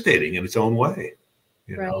devastating in its own way.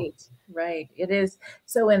 Right. It is.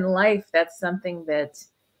 So in life, that's something that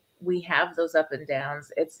we have those up and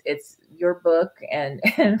downs. It's your book and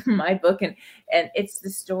my book, and it's the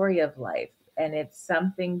story of life. And it's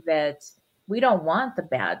something that we don't want the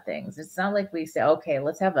bad things. It's not like we say, okay,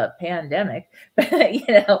 let's have a pandemic.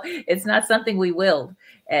 It's not something we willed.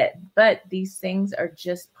 But these things are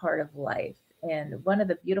just part of life. And one of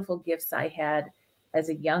the beautiful gifts I had as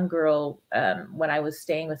a young girl, when I was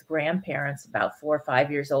staying with grandparents about 4 or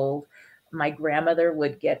 5 years old, my grandmother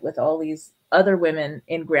would get with all these other women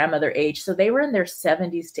in grandmother age. So they were in their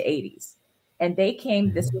 70s to 80s. And they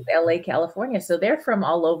came, this was LA, California. So they're from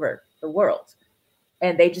all over the world.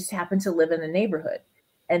 And they just happened to live in the neighborhood.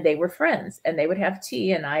 And they were friends. And they would have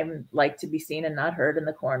tea. And I like to be seen and not heard in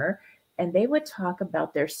the corner. And they would talk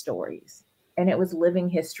about their stories. And it was living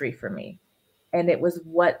history for me. And it was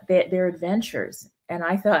their adventures. And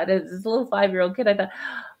I thought, as this little 5-year-old kid, I thought,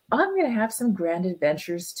 I'm going to have some grand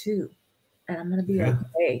adventures too. And I'm going to be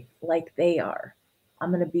okay like they are. I'm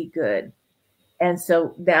going to be good. And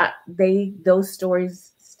so those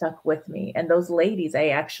stories stuck with me. And those ladies, I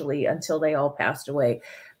actually, until they all passed away,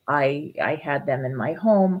 I had them in my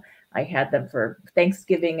home. I had them for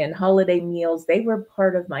Thanksgiving and holiday meals. They were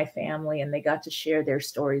part of my family, and they got to share their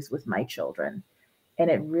stories with my children. And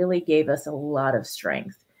it really gave us a lot of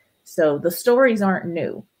strength. So the stories aren't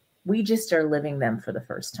new. We just are living them for the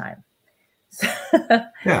first time.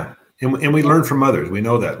 Yeah. And we learn from others. We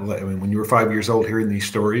know that. I mean, when you were 5 years old hearing these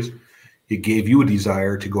stories, it gave you a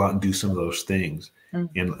desire to go out and do some of those things.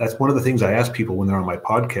 Mm-hmm. And that's one of the things I ask people when they're on my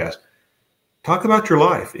podcast. Talk about your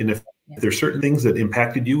life. And if there's certain things that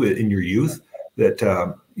impacted you in your youth that,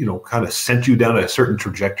 kind of sent you down a certain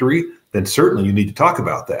trajectory, then certainly you need to talk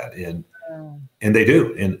about that. And they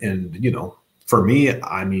do. And for me,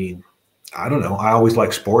 I mean, I don't know. I always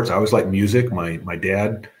liked sports. I always liked music. My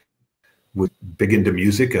dad was big into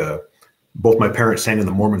music. Both my parents sang in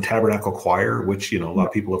the Mormon Tabernacle Choir, which, a lot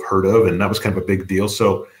of people have heard of, and that was kind of a big deal.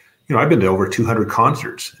 So, I've been to over 200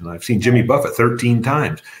 concerts, and I've seen Jimmy Buffett 13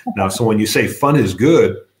 times. Now, so when you say fun is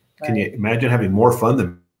good, can you imagine having more fun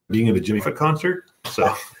than being at a Jimmy Buffett concert?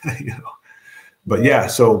 So, but yeah,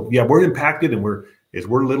 we're impacted, and we're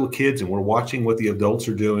little kids, and we're watching what the adults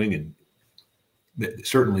are doing. And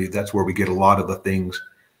certainly that's where we get a lot of the things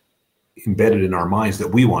embedded in our minds that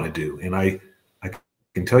we want to do. And I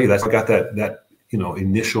can tell you that's I got that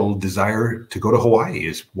initial desire to go to Hawaii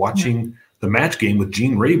is watching the match game with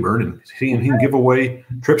Gene Rayburn and seeing him give away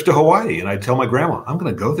trips to Hawaii. And I tell my grandma, I'm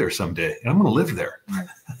going to go there someday and I'm going to live there.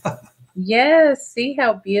 Yes. See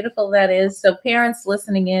how beautiful that is. So parents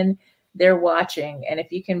listening in, they're watching. And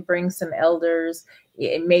if you can bring some elders,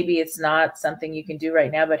 maybe it's not something you can do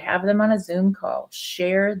right now, but have them on a Zoom call,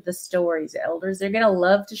 share the stories. Elders, they're going to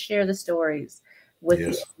love to share the stories with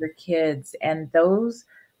your kids. And those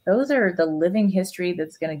are the living history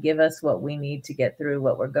that's going to give us what we need to get through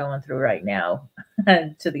what we're going through right now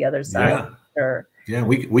to the other side. Yeah. Sure. Yeah,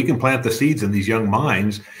 we can plant the seeds in these young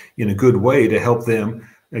minds in a good way to help them.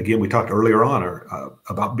 Again, we talked earlier on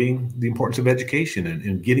about being the importance of education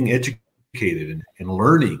and getting educated and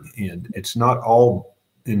learning. And it's not all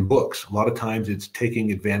in books. A lot of times it's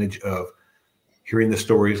taking advantage of hearing the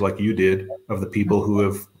stories like you did of the people who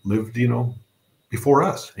have lived, before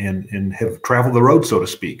us and have traveled the road, so to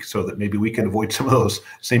speak, so that maybe we can avoid some of those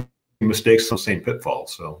same mistakes, those same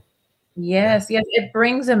pitfalls. So. Yes, it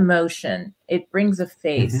brings emotion. It brings a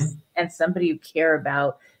face and somebody you care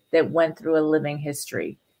about that went through a living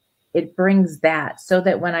history. It brings that, so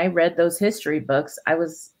that when I read those history books, I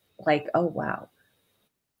was like, oh, wow.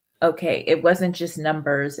 Okay, it wasn't just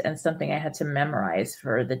numbers and something I had to memorize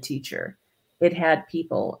for the teacher. It had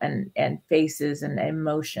people and faces and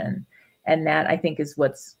emotion. And that, I think, is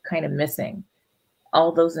what's kind of missing.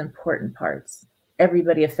 All those important parts.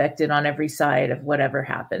 Everybody affected on every side of whatever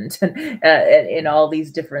happened in all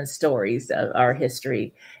these different stories of our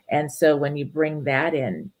history. And so when you bring that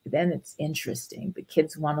in, then it's interesting. The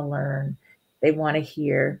kids want to learn. They want to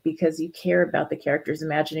hear because you care about the characters.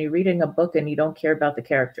 Imagine you're reading a book and you don't care about the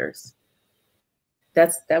characters.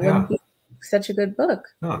 That wouldn't be such a good book.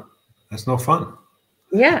 No, that's no fun.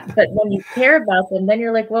 Yeah, but when you care about them, then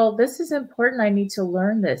you're like, well, this is important. I need to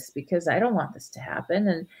learn this because I don't want this to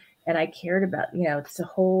happen. And I cared about, it's a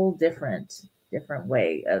whole different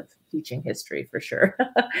way of teaching history for sure.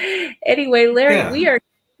 Anyway, Larry,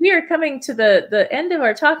 we are coming to the end of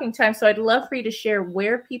our talking time. So I'd love for you to share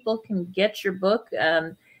where people can get your book.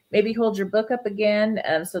 Maybe hold your book up again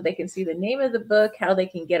so they can see the name of the book, how they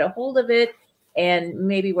can get a hold of it, and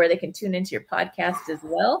maybe where they can tune into your podcast as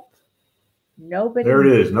well. There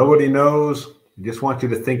it is. Nobody knows. I just want you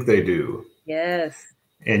to think they do. Yes.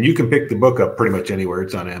 And you can pick the book up pretty much anywhere.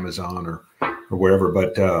 It's on Amazon or wherever.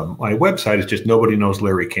 But my website is just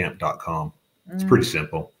nobodyknowslarrycamp.com. It's pretty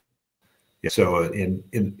simple. Yeah. So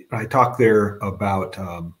and I talk there about,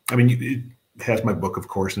 it has my book, of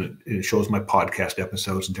course, and it shows my podcast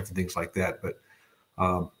episodes and different things like that. But,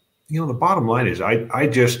 the bottom line is I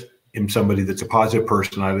just am somebody that's a positive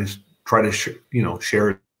person. I just try to,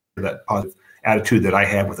 share that positive attitude that I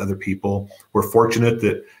have with other people. We're fortunate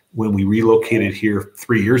that when we relocated here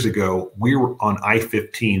 3 years ago, we were on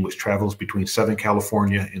I-15, which travels between Southern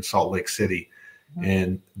California and Salt Lake City.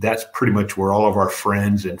 And that's pretty much where all of our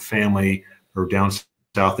friends and family are down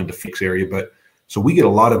south in the Phoenix area. But so we get a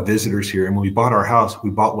lot of visitors here. And when we bought our house,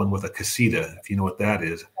 we bought one with a casita, if you know what that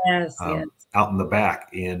is, yes. Out in the back.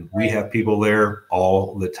 And we have people there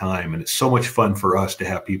all the time. And it's so much fun for us to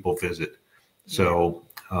have people visit. So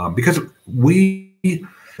because I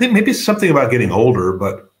think maybe it's something about getting older,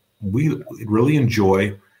 but we really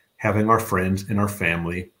enjoy having our friends and our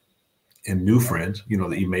family and new friends,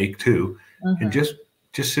 that you make too, and just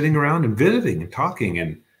sitting around and visiting and talking.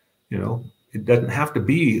 And, it doesn't have to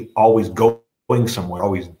be always going somewhere,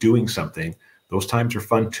 always doing something. Those times are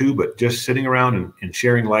fun too, but just sitting around and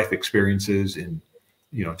sharing life experiences and,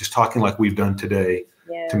 just talking like we've done today.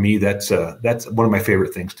 Yeah. To me, that's one of my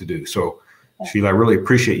favorite things to do. So Sheila, I really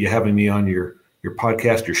appreciate you having me on your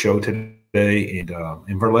podcast, your show today,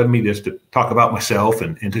 and for letting me just to talk about myself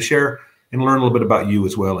and to share and learn a little bit about you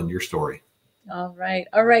as well and your story. All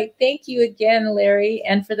right. Thank you again, Larry.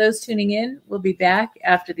 And for those tuning in, we'll be back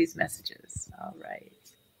after these messages. All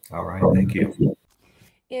right. Thank you.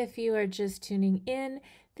 If you are just tuning in,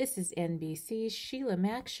 this is NBC's Sheila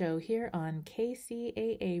Mac show here on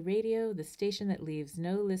KCAA Radio, the station that leaves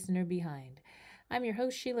no listener behind. I'm your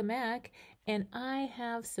host, Sheila Mac, and I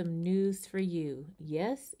have some news for you.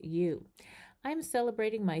 Yes, you. I'm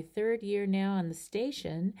celebrating my 3rd year now on the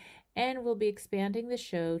station and will be expanding the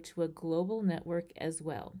show to a global network as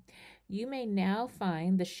well. You may now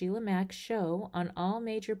find the Sheila Mac show on all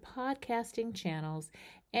major podcasting channels,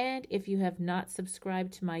 and if you have not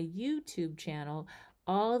subscribed to my YouTube channel,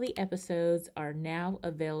 all the episodes are now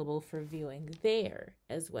available for viewing there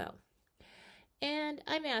as well. And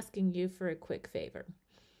I'm asking you for a quick favor.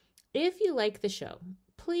 If you like the show,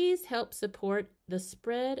 please help support the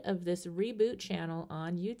spread of this reboot channel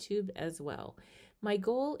on YouTube as well. My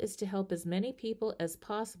goal is to help as many people as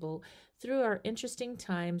possible through our interesting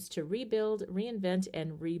times to rebuild, reinvent,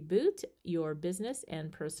 and reboot your business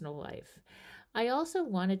and personal life. I also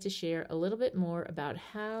wanted to share a little bit more about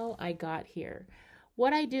how I got here.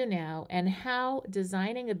 what I do now, and how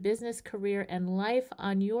designing a business career and life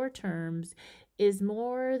on your terms is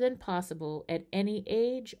more than possible at any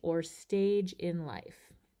age or stage in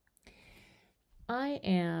life. I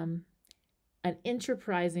am an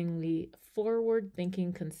enterprisingly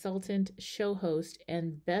forward-thinking consultant, show host,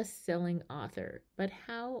 and best-selling author. But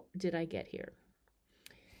how did I get here?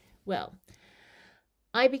 Well,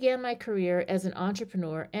 I began my career as an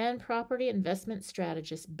entrepreneur and property investment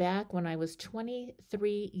strategist back when I was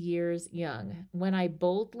 23 years young, when I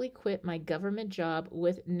boldly quit my government job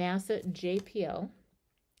with NASA JPL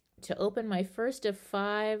to open my first of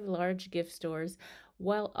 5 large gift stores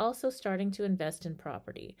while also starting to invest in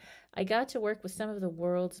property. I got to work with some of the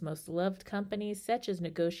world's most loved companies, such as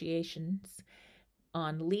negotiations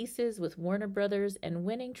on leases with Warner Brothers and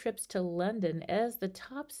winning trips to London as the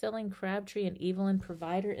top-selling Crabtree and Evelyn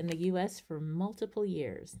provider in the U.S. for multiple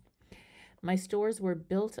years. My stores were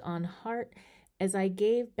built on heart as I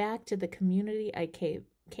gave back to the community I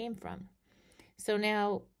came from. So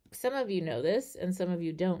now, some of you know this and some of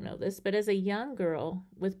you don't know this, but as a young girl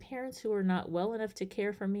with parents who were not well enough to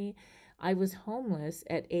care for me, I was homeless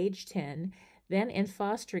at age 10, then in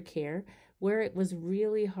foster care, where it was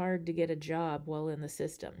really hard to get a job while in the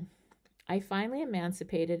system. I finally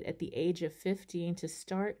emancipated at the age of 15 to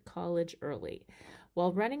start college early.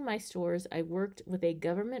 While running my stores, I worked with a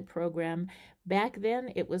government program. Back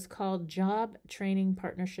then, it was called Job Training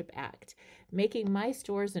Partnership Act, making my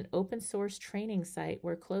stores an open source training site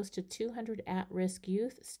where close to 200 at-risk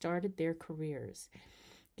youth started their careers.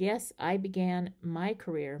 Yes, I began my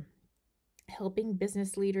career helping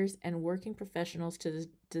business leaders and working professionals to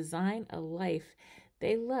design a life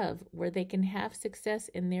they love where they can have success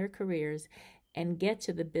in their careers and get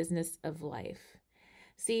to the business of life.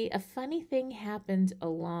 See, a funny thing happened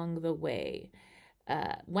along the way.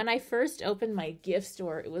 When I first opened my gift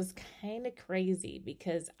store, it was kind of crazy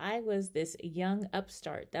because I was this young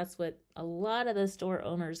upstart. That's what a lot of the store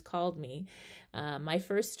owners called me. My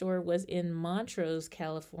first store was in Montrose,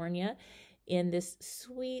 California, in this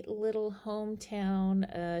sweet little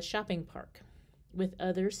hometown shopping park with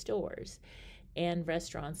other stores and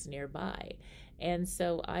restaurants nearby. And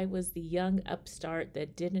so I was the young upstart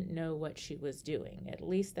that didn't know what she was doing. At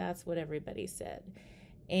least that's what everybody said.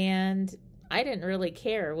 And I didn't really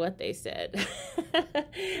care what they said.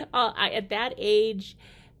 At that age,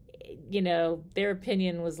 you know, their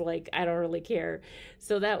opinion was like, I don't really care.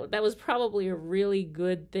 So that was probably a really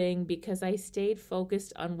good thing because I stayed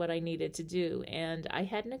focused on what I needed to do. And I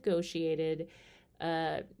had negotiated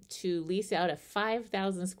to lease out a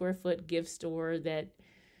 5,000 square foot gift store that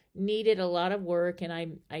needed a lot of work,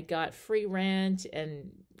 and I got free rent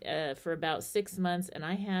and for about 6 months, and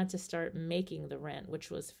I had to start making the rent,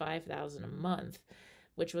 which was $5,000 a month,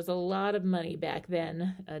 which was a lot of money back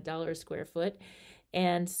then, $1 a square foot.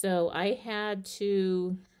 And so I had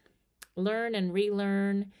to learn and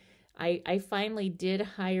relearn. I finally did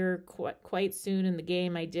hire quite soon in the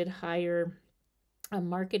game. I did hire a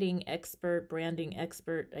marketing expert, branding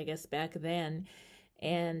expert, I guess back then.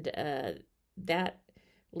 And that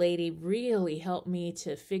lady really helped me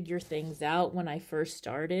to figure things out when I first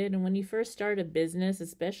started. And when you first start a business,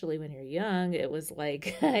 especially when you're young, it was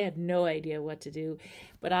like I had no idea what to do,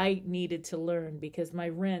 but I needed to learn because my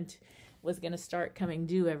rent was going to start coming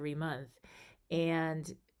due every month. And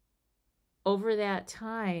over that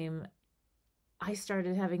time, I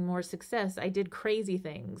started having more success. I did crazy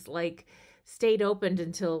things like stayed open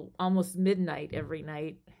until almost midnight every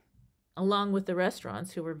night, along with the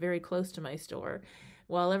restaurants who were very close to my store,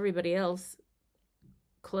 while everybody else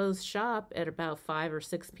closed shop at about 5 or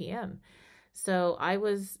 6 p.m. So I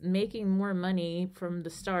was making more money from the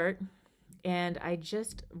start, and I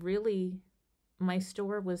just really, my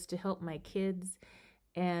store was to help my kids,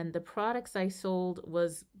 and the products I sold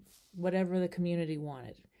was whatever the community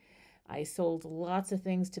wanted. I sold lots of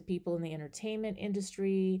things to people in the entertainment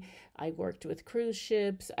industry. I worked with cruise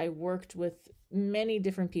ships. I worked with many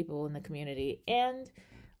different people in the community. And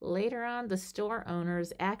later on, the store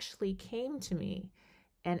owners actually came to me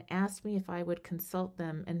and asked me if I would consult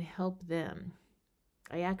them and help them.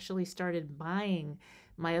 I actually started buying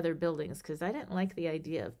my other buildings because I didn't like the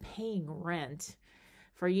idea of paying rent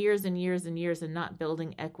for years and years and years and not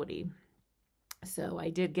building equity. So I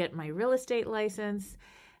did get my real estate license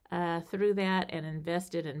through that and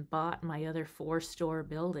invested and bought my other 4 store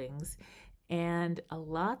buildings. And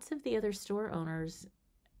lots of the other store owners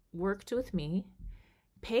worked with me,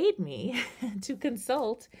 paid me to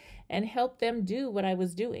consult and help them do what I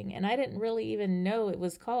was doing. And I didn't really even know it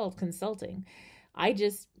was called consulting. I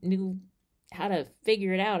just knew how to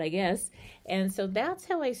figure it out, I guess. And so that's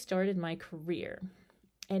how I started my career.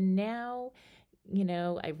 And now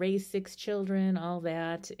I raised 6 children, all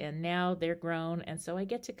that, and now they're grown. And so I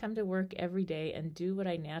get to come to work every day and do what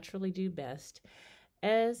I naturally do best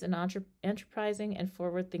as an enterprising and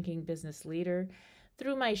forward-thinking business leader.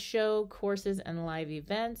 Through my show, courses, and live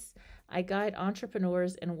events, I guide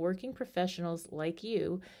entrepreneurs and working professionals like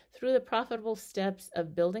you through the profitable steps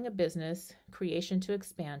of building a business, creation to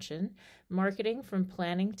expansion, marketing from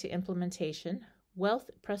planning to implementation, wealth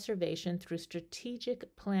preservation through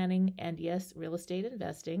strategic planning and, yes, real estate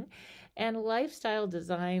investing, and lifestyle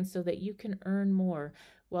design so that you can earn more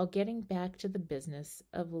while getting back to the business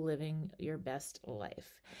of living your best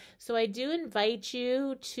life. So I do invite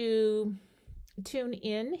you to tune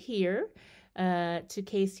in here to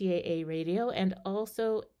KCAA Radio, and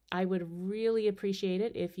also I would really appreciate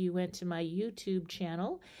it if you went to my YouTube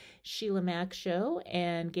channel, Sheila Mac Show,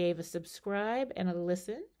 and gave a subscribe and a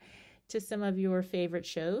listen to some of your favorite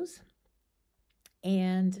shows.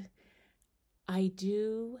 And I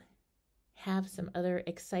do have some other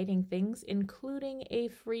exciting things, including a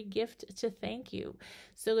free gift to thank you.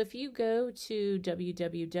 So if you go to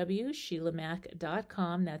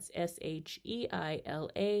www.sheilamac.com, that's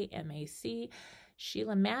SHEILAMAC,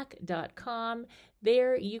 SheilaMac.com,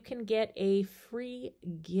 there you can get a free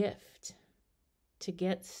gift to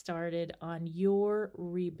get started on your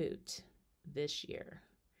reboot this year.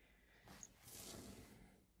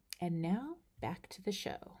 And now, back to the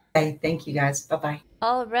show. Okay, thank you guys. Bye-bye.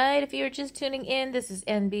 All right, if you're just tuning in, this is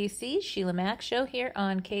NBC Sheila Mac Show here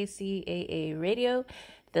on KCAA Radio,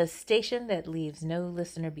 the station that leaves no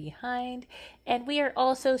listener behind. And we are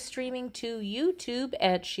also streaming to YouTube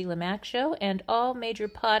at Sheila Mac Show and all major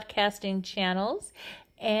podcasting channels.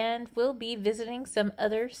 And we'll be visiting some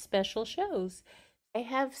other special shows. I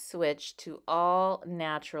have switched to all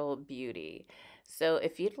natural beauty. So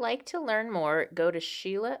if you'd like to learn more, go to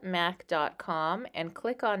SheilaMac.com and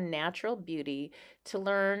click on Natural Beauty to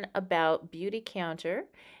learn about Beauty Counter.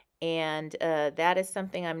 And that is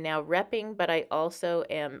something I'm now repping, but I also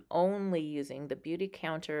am only using the Beauty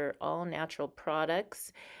Counter all-natural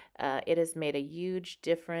products. It has made a huge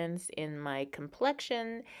difference in my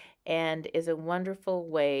complexion and is a wonderful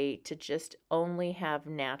way to just only have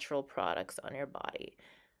natural products on your body.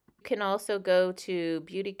 You can also go to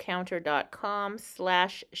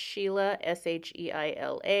beautycounter.com/Sheila,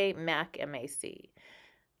 SHEILA, Mac, MAC.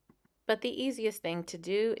 But the easiest thing to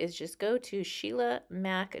do is just go to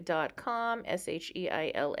SheilaMac.com,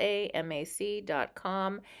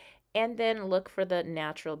 SHEILAMAC.com, and then look for the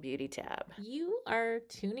Natural Beauty tab. You are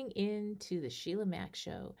tuning in to the Sheila Mac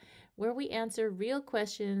Show, where we answer real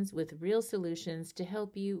questions with real solutions to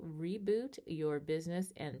help you reboot your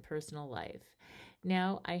business and personal life.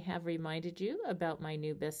 Now, I have reminded you about my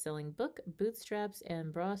new best-selling book, Bootstraps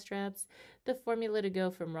and Bra Straps, the formula to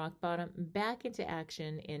go from rock bottom back into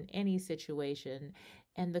action in any situation.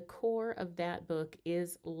 And the core of that book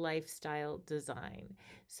is lifestyle design.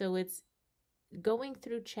 So it's going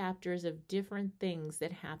through chapters of different things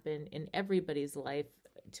that happen in everybody's life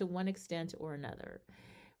to one extent or another.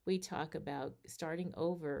 We talk about starting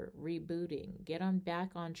over, rebooting, get on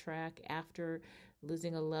back on track after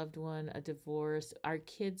losing a loved one, a divorce, our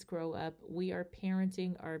kids grow up, we are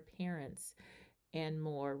parenting our parents, and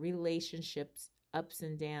more, relationships, ups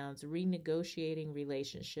and downs, renegotiating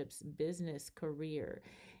relationships, business, career.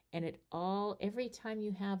 And it all, every time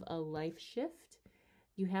you have a life shift,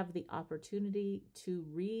 you have the opportunity to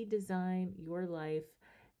redesign your life.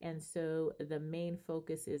 And so the main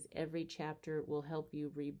focus is every chapter will help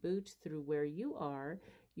you reboot through where you are.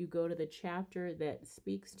 You go to the chapter that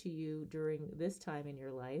speaks to you during this time in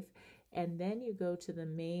your life, and then you go to the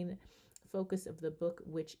main focus of the book,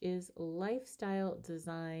 which is lifestyle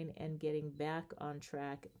design and getting back on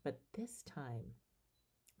track. But this time,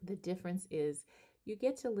 the difference is you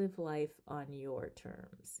get to live life on your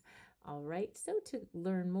terms. All right, so to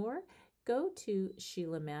learn more, go to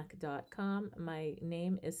SheilaMac.com. My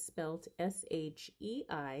name is spelled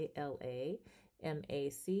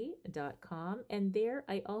SHEILAMAC.com, and there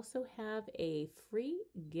I also have a free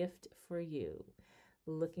gift for you.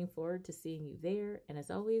 Looking forward to seeing you there, and as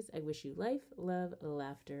always, I wish you life, love,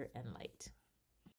 laughter, and light.